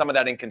forget some of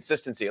that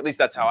inconsistency. At least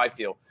that's how I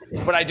feel.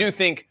 But I do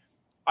think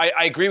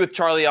I agree with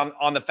Charlie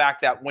on the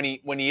fact that when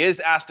he is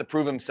asked to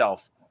prove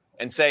himself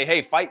and say,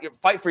 hey,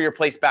 fight for your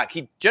place back,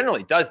 he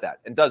generally does that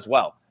and does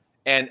well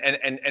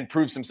and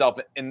proves himself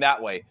in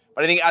that way.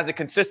 But I think as a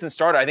consistent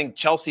starter, I think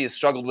Chelsea has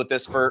struggled with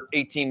this for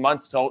 18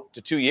 months to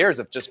 2 years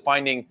of just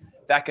finding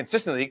that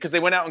consistency, because they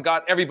went out and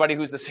got everybody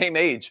who's the same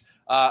age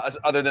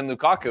other than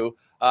Lukaku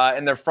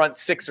in their front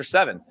 6 or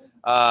 7.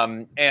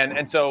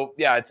 And so,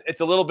 yeah, it's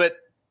a little bit,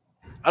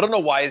 I don't know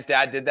why his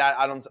dad did that.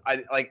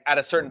 I like at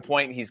a certain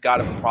point, he's got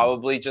to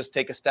probably just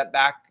take a step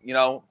back,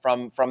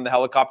 from the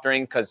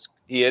helicoptering, because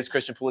he is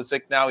Christian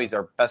Pulisic now. He's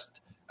our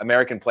best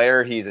American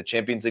player. He's a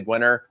Champions League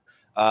winner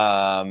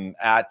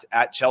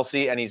at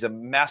Chelsea, and he's a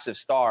massive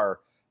star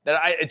that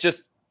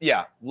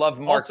love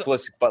Mark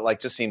Pulisic, but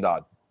just seemed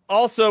odd.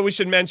 Also, we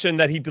should mention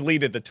that he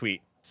deleted the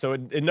tweet, so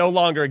it no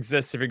longer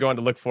exists if you're going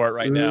to look for it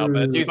right now.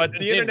 But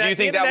the internet, do you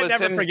think that was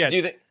him?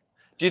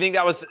 Do you think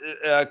that was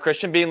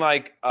Christian being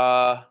like?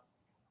 Well,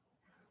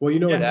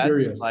 it's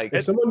serious. Like,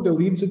 if someone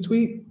deletes a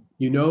tweet,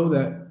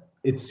 that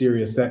it's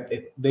serious.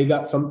 That they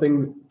got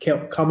something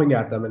coming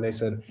at them, and they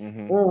said,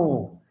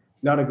 "Oh."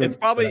 Not a good. It's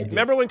probably idea.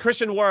 Remember when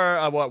Christian wore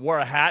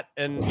a hat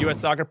and U.S.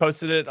 Soccer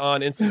posted it on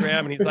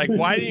Instagram, and he's like,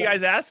 "Why do you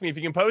guys ask me if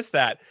you can post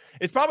that?"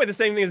 It's probably the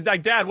same thing as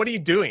like, "Dad, what are you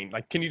doing?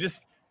 Like, can you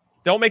just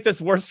don't make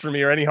this worse for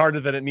me or any harder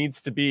than it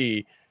needs to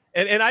be?"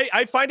 And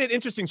I find it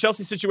interesting,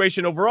 Chelsea's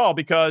situation overall,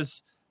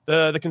 because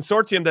the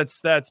consortium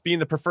that's being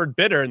the preferred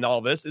bidder in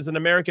all this is an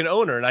American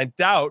owner, and I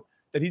doubt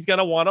that he's going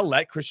to want to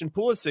let Christian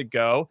Pulisic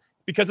go,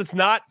 because it's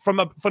not from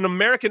an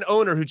American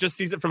owner who just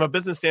sees it from a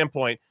business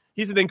standpoint.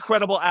 He's an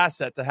incredible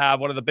asset to have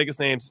one of the biggest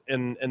names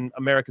in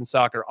American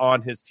soccer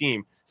on his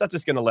team. It's not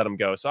just going to let him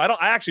go. So I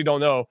actually don't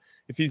know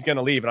if he's going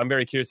to leave, and I'm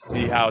very curious to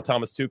see how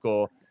Thomas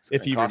Tuchel,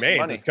 if he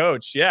remains as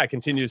coach,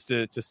 continues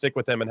to stick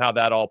with him and how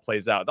that all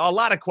plays out. A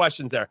lot of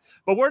questions there,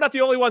 but we're not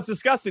the only ones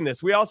discussing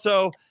this. We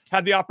also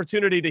had the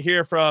opportunity to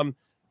hear from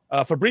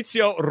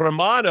Fabrizio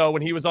Romano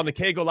when he was on the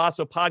Que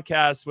Golazo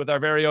podcast with our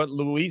very own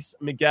Luis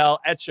Miguel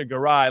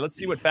Echegaray. Let's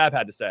see what Fab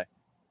had to say.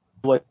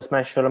 Was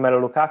mentioned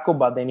Romelu Lukaku,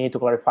 but they need to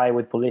clarify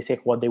with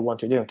Pulisic what they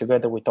want to do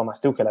together with Thomas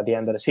Tuchel at the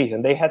end of the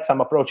season. They had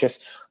some approaches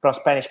from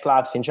Spanish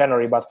clubs in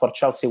January, but for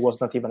Chelsea was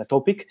not even a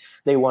topic.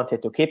 They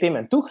wanted to keep him,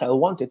 and Tuchel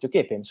wanted to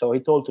keep him. So he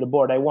told to the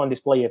board, I want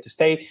this player to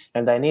stay,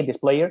 and I need this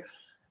player.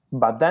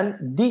 But then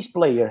these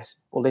players,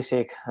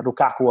 Pulisic,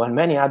 Lukaku, and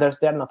many others,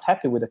 they're not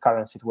happy with the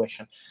current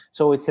situation.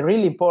 So it's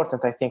really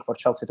important, I think, for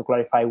Chelsea to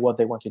clarify what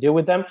they want to do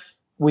with them,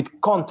 with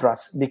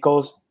contracts,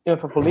 because even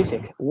for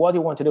Pulisic, what do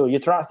you want to do? You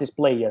trust this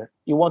player.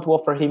 You want to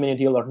offer him a new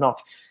deal or not?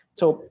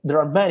 So there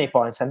are many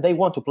points, and they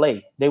want to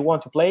play. They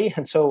want to play,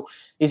 and so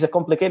it's a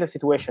complicated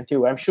situation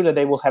too. I'm sure that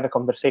they will have a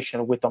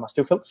conversation with Thomas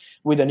Tuchel,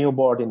 with a new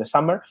board in the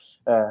summer,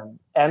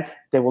 and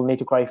they will need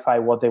to clarify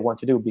what they want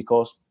to do,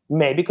 because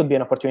maybe it could be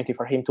an opportunity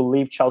for him to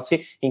leave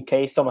Chelsea in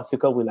case Thomas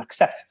Tuchel will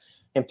accept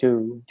him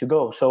to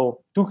go.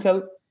 So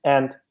Tuchel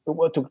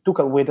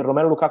with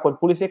Romelu Lukaku and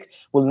Pulisic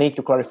will need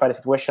to clarify the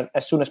situation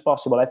as soon as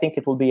possible. I think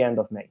it will be end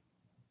of May.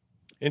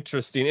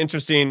 Interesting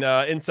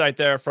insight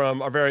there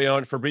from our very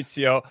own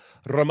Fabrizio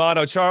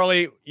Romano.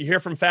 Charlie, you hear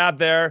from Fab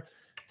there.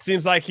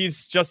 Seems like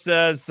he's just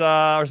as,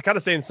 or kind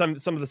of saying some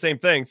of the same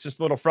things,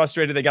 just a little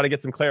frustrated. They got to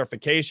get some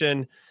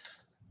clarification.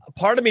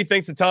 Part of me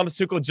thinks that Thomas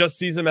Tuchel just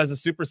sees him as a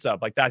super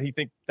sub, like that.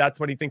 That's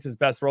what he thinks his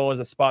best role is,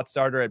 a spot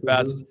starter at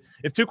best.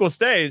 If Tuchel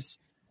stays,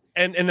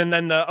 and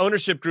then the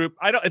ownership group,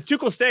 if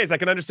Tuchel stays, I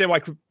can understand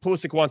why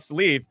Pulisic wants to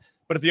leave.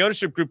 But if the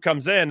ownership group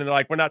comes in and they're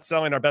like, we're not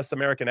selling our best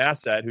American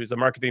asset, who's a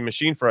marketing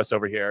machine for us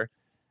over here,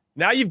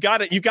 now you've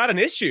got an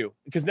issue,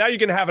 because now you're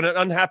going to have an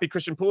unhappy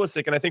Christian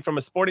Pulisic. And I think from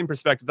a sporting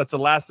perspective, that's the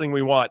last thing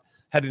we want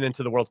heading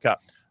into the World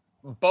Cup.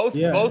 Both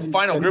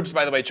final groups,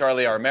 by the way,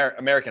 Charlie, are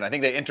American. I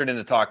think they entered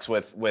into talks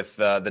with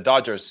the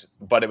Dodgers,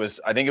 but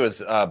I think it was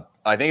like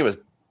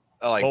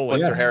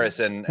Blitzer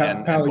Harris and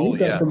Pal, you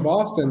got from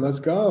Boston. Let's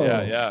go.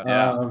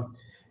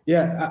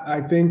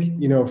 I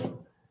think,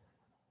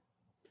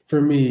 for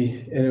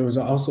me, and it was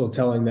also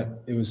telling that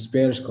it was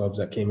Spanish clubs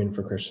that came in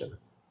for Christian.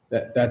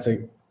 That's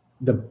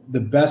the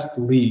best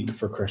league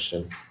for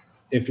Christian.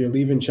 If you're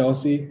leaving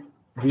Chelsea,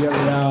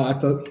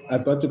 Villarreal,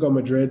 Atletico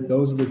Madrid,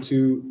 those are the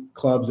two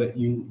clubs that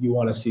you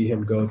want to see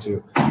him go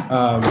to.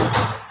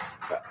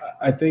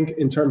 I think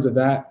in terms of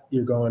that,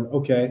 you're going,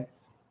 okay,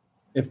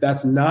 if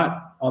that's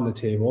not on the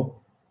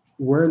table,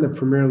 where in the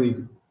Premier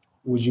League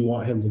would you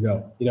want him to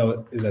go?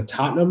 Is a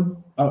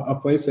Tottenham a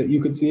place that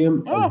you could see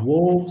him?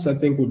 Wolves, I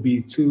think, would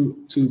be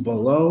too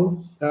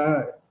below,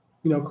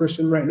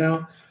 Christian right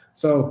now.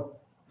 So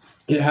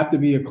it'd have to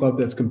be a club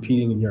that's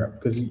competing in Europe,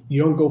 because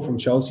you don't go from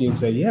Chelsea and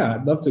say, yeah,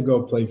 I'd love to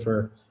go play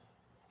for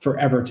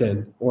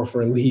Everton or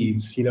for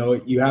Leeds.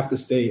 You have to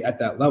stay at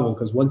that level,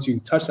 because once you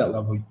touch that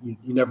level, you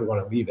never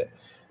want to leave it.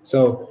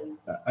 So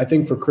I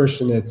think for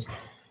Christian, it's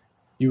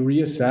you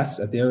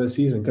reassess at the end of the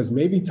season, because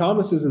maybe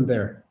Thomas isn't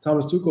there.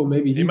 Thomas Tuchel,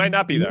 maybe he might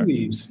not be there.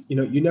 Leaves.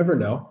 You never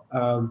know.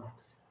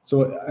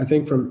 So I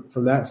think from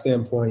that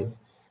standpoint,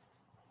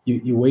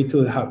 you wait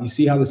till you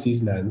see how the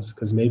season ends,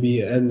 because maybe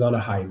it ends on a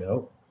high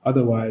note.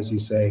 Otherwise, you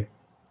say,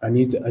 I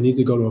need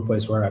to go to a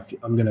place where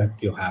I'm going to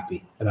feel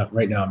happy, and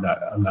right now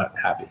I'm not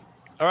happy.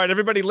 All right,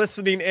 everybody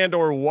listening and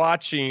or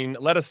watching,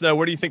 let us know,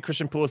 where do you think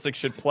Christian Pulisic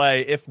should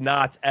play, if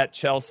not at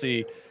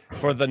Chelsea,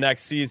 for the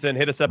next season?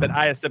 Hit us up at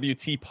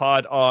ISWT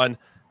Pod on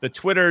the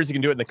Twitters. You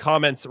can do it in the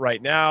comments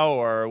right now,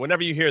 or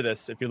whenever you hear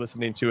this, if you're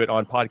listening to it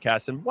on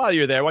podcast. And while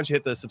you're there, why don't you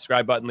hit the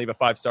subscribe button, leave a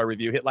 5-star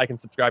review, hit like and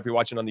subscribe if you're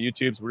watching on the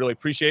YouTubes. We really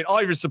appreciate all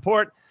of your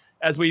support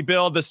as we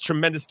build this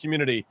tremendous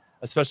community,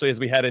 especially as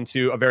we head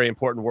into a very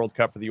important World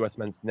Cup for the U.S.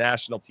 men's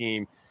national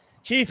team.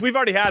 Keith, we've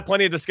already had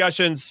plenty of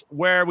discussions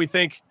where we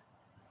think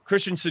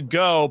Christian should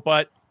go,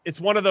 but it's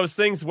one of those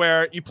things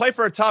where you play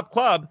for a top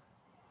club,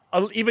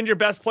 even your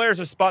best players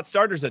are spot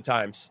starters at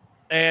times.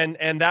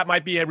 And that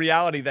might be a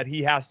reality that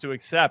he has to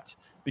accept,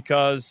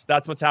 because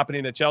that's what's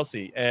happening at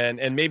Chelsea.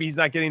 And maybe he's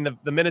not getting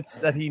the minutes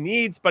that he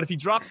needs, but if he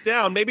drops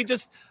down, maybe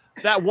just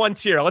that one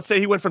tier. Let's say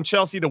he went from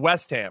Chelsea to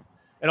West Ham,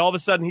 and all of a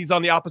sudden he's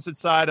on the opposite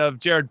side of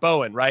Jared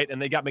Bowen, right?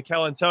 And they got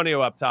Mikel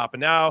Antonio up top,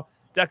 and now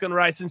Declan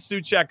Rice and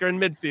Souček are in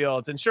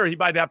midfield. And sure, he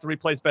might have to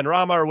replace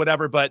Benrahma or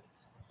whatever, but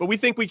we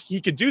think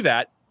he could do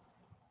that.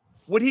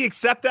 Would he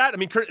accept that? I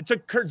mean, it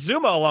took Kurt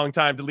Zuma a long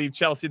time to leave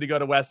Chelsea to go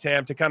to West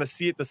Ham, to kind of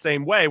see it the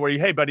same way, where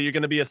hey, buddy, you're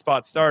going to be a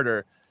spot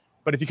starter,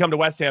 but if you come to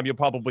West Ham, you'll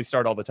probably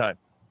start all the time.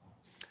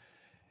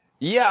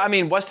 Yeah, I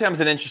mean, West Ham's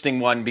an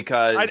interesting one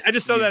because I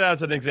just throw that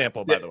as an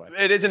example, by the way.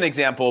 It is an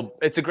example.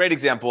 It's a great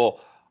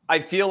example. I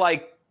feel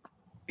like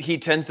he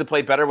tends to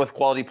play better with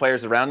quality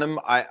players around him.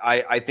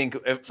 I think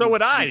so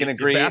would I. You can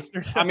agree.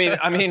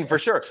 I mean, for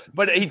sure.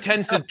 But he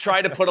tends to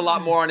try to put a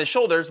lot more on his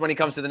shoulders when he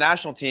comes to the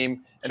national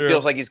team and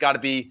feels like he's got to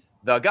be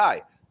the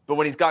guy. But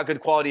when he's got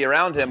good quality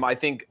around him, I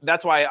think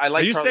that's why I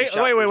like. Wait.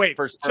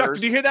 Chuck,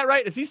 did you hear that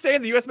right? Is he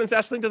saying the U.S. men's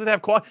national team doesn't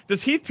have quality?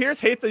 Does Heath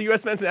Pierce hate the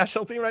U.S. men's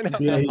national team right now?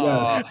 Yeah, he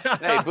does.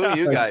 Hey, boo,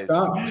 you guys!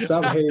 Stop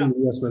hating the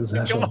U.S. men's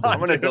national team.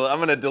 I'm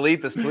gonna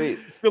delete this tweet.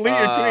 Delete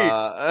your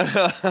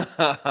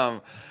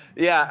tweet.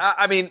 Yeah,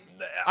 I mean,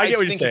 I get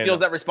what you're think saying. He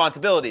feels that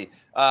responsibility.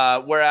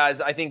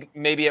 Whereas I think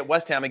maybe at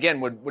West Ham again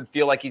would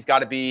feel like he's got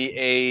to be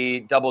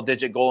a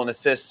double-digit goal and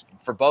assists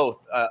for both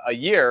a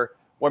year,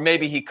 where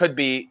maybe he could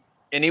be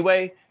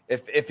anyway.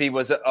 If he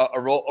was a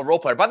role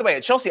player. By the way,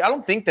 at Chelsea, I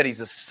don't think that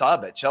he's a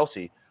sub at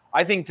Chelsea.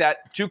 I think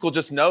that Tuchel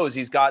just knows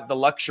he's got the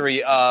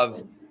luxury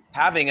of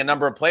having a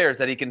number of players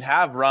that he can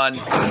have run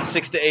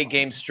 6 to 8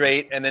 games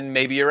straight, and then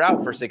maybe you're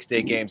out for 6 to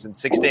 8 games, and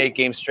 6 to 8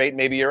 games straight,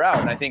 maybe you're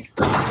out. And I think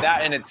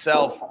that in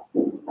itself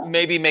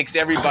maybe makes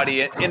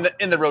everybody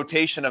in the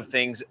rotation of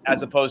things,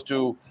 as opposed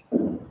to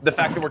the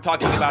fact that we're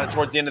talking about it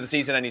towards the end of the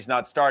season and he's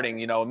not starting,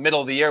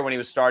 middle of the year when he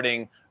was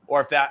starting, or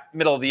if that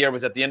middle of the year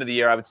was at the end of the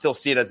year, I would still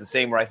see it as the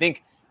same, where I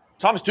think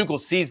Thomas Tuchel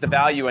sees the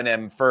value in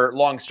him for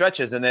long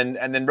stretches and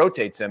then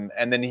rotates him,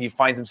 and then he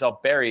finds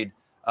himself buried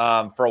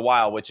for a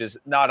while, which is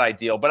not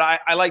ideal. But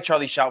I like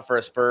Charlie Shout for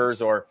a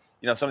Spurs, or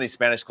some of these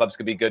Spanish clubs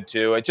could be good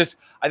too.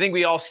 I think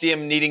we all see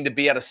him needing to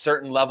be at a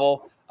certain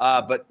level,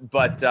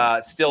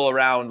 but still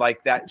around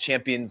like that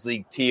Champions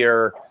League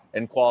tier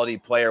and quality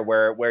player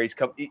where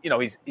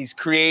he's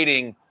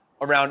creating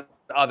around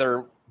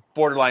other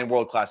borderline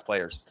world-class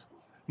players.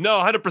 No,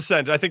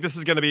 100%. I think this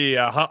is going to be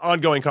an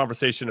ongoing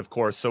conversation, of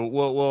course. So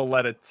we'll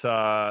let it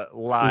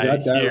lie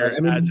here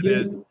as it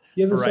is.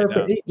 He hasn't started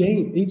for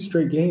 8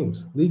 straight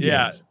games. League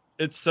games.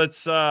 It's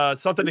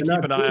something to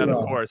keep an eye on,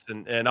 of course,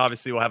 and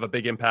obviously will have a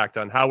big impact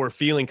on how we're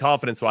feeling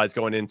confidence-wise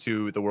going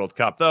into the World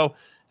Cup. Though,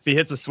 if he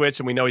hits a switch,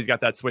 and we know he's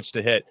got that switch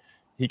to hit,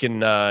 he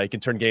can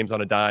turn games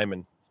on a dime,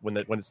 and when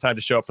it's time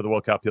to show up for the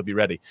World Cup, he'll be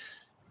ready.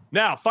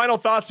 Now, final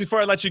thoughts before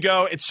I let you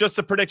go. It's just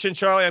a prediction,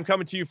 Charlie. I'm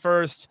coming to you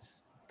first.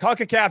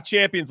 Concacaf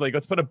Champions League.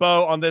 Let's put a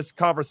bow on this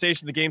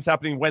conversation. The game's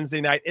happening Wednesday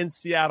night in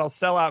Seattle.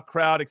 Sellout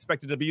crowd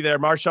expected to be there.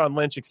 Marshawn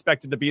Lynch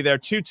expected to be there.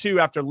 2-2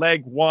 after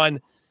leg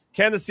 1.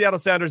 Can the Seattle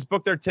Sounders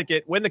book their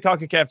ticket, win the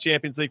Concacaf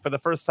Champions League for the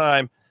first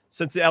time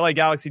since the LA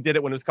Galaxy did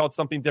it when it was called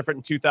something different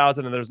in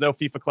 2000 and there was no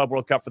FIFA Club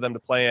World Cup for them to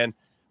play in?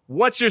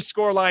 What's your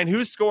score line?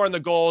 Who's scoring the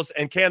goals,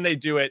 and can they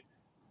do it?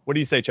 What do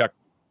you say, Chuck?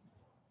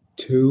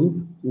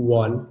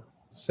 2-1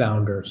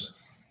 Sounders.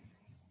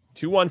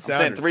 2-1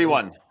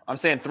 Sounders. I'm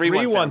saying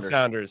 3-1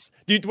 Sounders.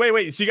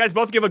 Wait. So you guys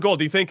both give a goal.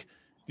 Do you think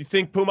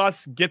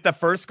Pumas get the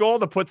first goal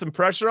to put some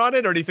pressure on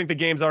it, or do you think the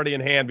game's already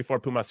in hand before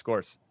Pumas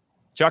scores?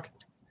 Chuck?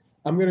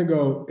 I'm going to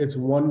go, it's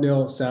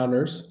 1-0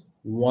 Sounders,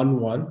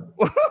 1-1.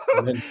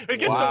 It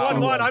gets to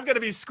 1-1. I'm going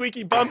to be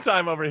squeaky bum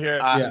time over here.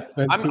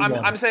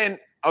 I'm saying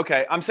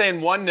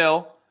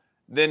 1-0,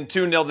 then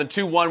 2-0, then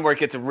 2-1, where it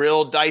gets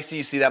real dicey.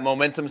 You see that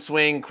momentum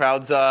swing,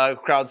 crowds feeling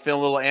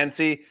a little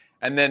antsy.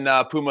 And then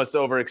Pumas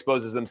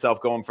overexposes themselves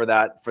going for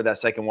that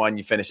second one.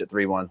 You finish at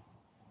 3-1.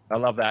 I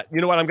love that.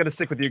 You know what? I'm going to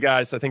stick with you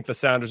guys. I think the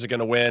Sounders are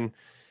going to win.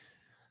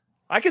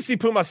 I can see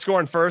Pumas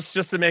scoring first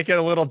just to make it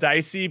a little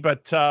dicey,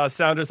 but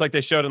Sounders, like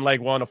they showed in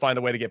leg 1, will find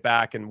a way to get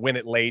back and win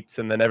it late,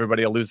 and then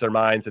everybody will lose their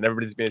minds, and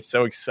everybody's being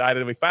so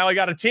excited. We finally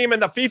got a team in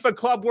the FIFA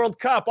Club World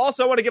Cup.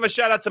 Also, I want to give a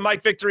shout-out to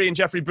Mike Victory and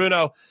Jeffrey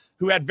Bruno,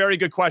 who had very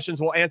good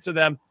questions. We'll answer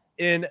them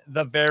in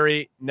the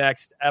very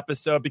next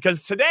episode,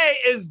 because today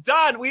is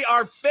done. We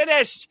are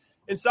finished.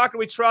 In Soccer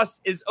We Trust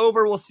is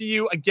over. We'll see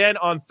you again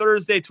on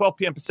Thursday, 12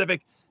 p.m.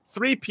 Pacific,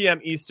 3 p.m.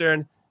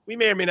 Eastern. We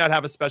may or may not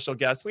have a special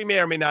guest. We may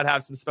or may not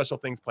have some special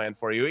things planned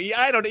for you.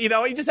 I don't, you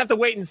just have to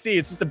wait and see.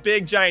 It's just a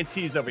big, giant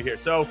tease over here.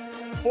 So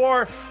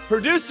for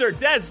producer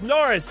Des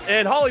Norris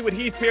and Hollywood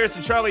Heath Pierce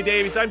and Charlie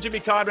Davies, I'm Jimmy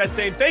Conrad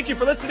saying thank you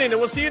for listening, and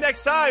we'll see you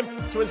next time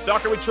to In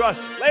Soccer We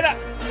Trust. Later.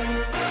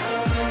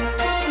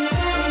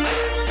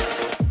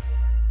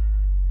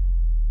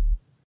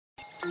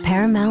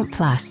 Paramount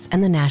Plus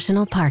and the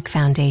National Park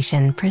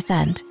Foundation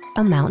present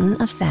A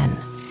Mountain of Zen.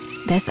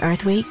 This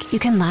Earth Week, you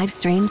can live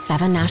stream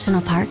 7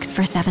 national parks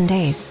for 7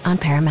 days on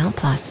Paramount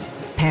Plus.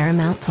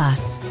 Paramount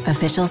Plus,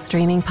 official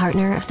streaming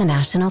partner of the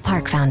National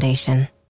Park Foundation.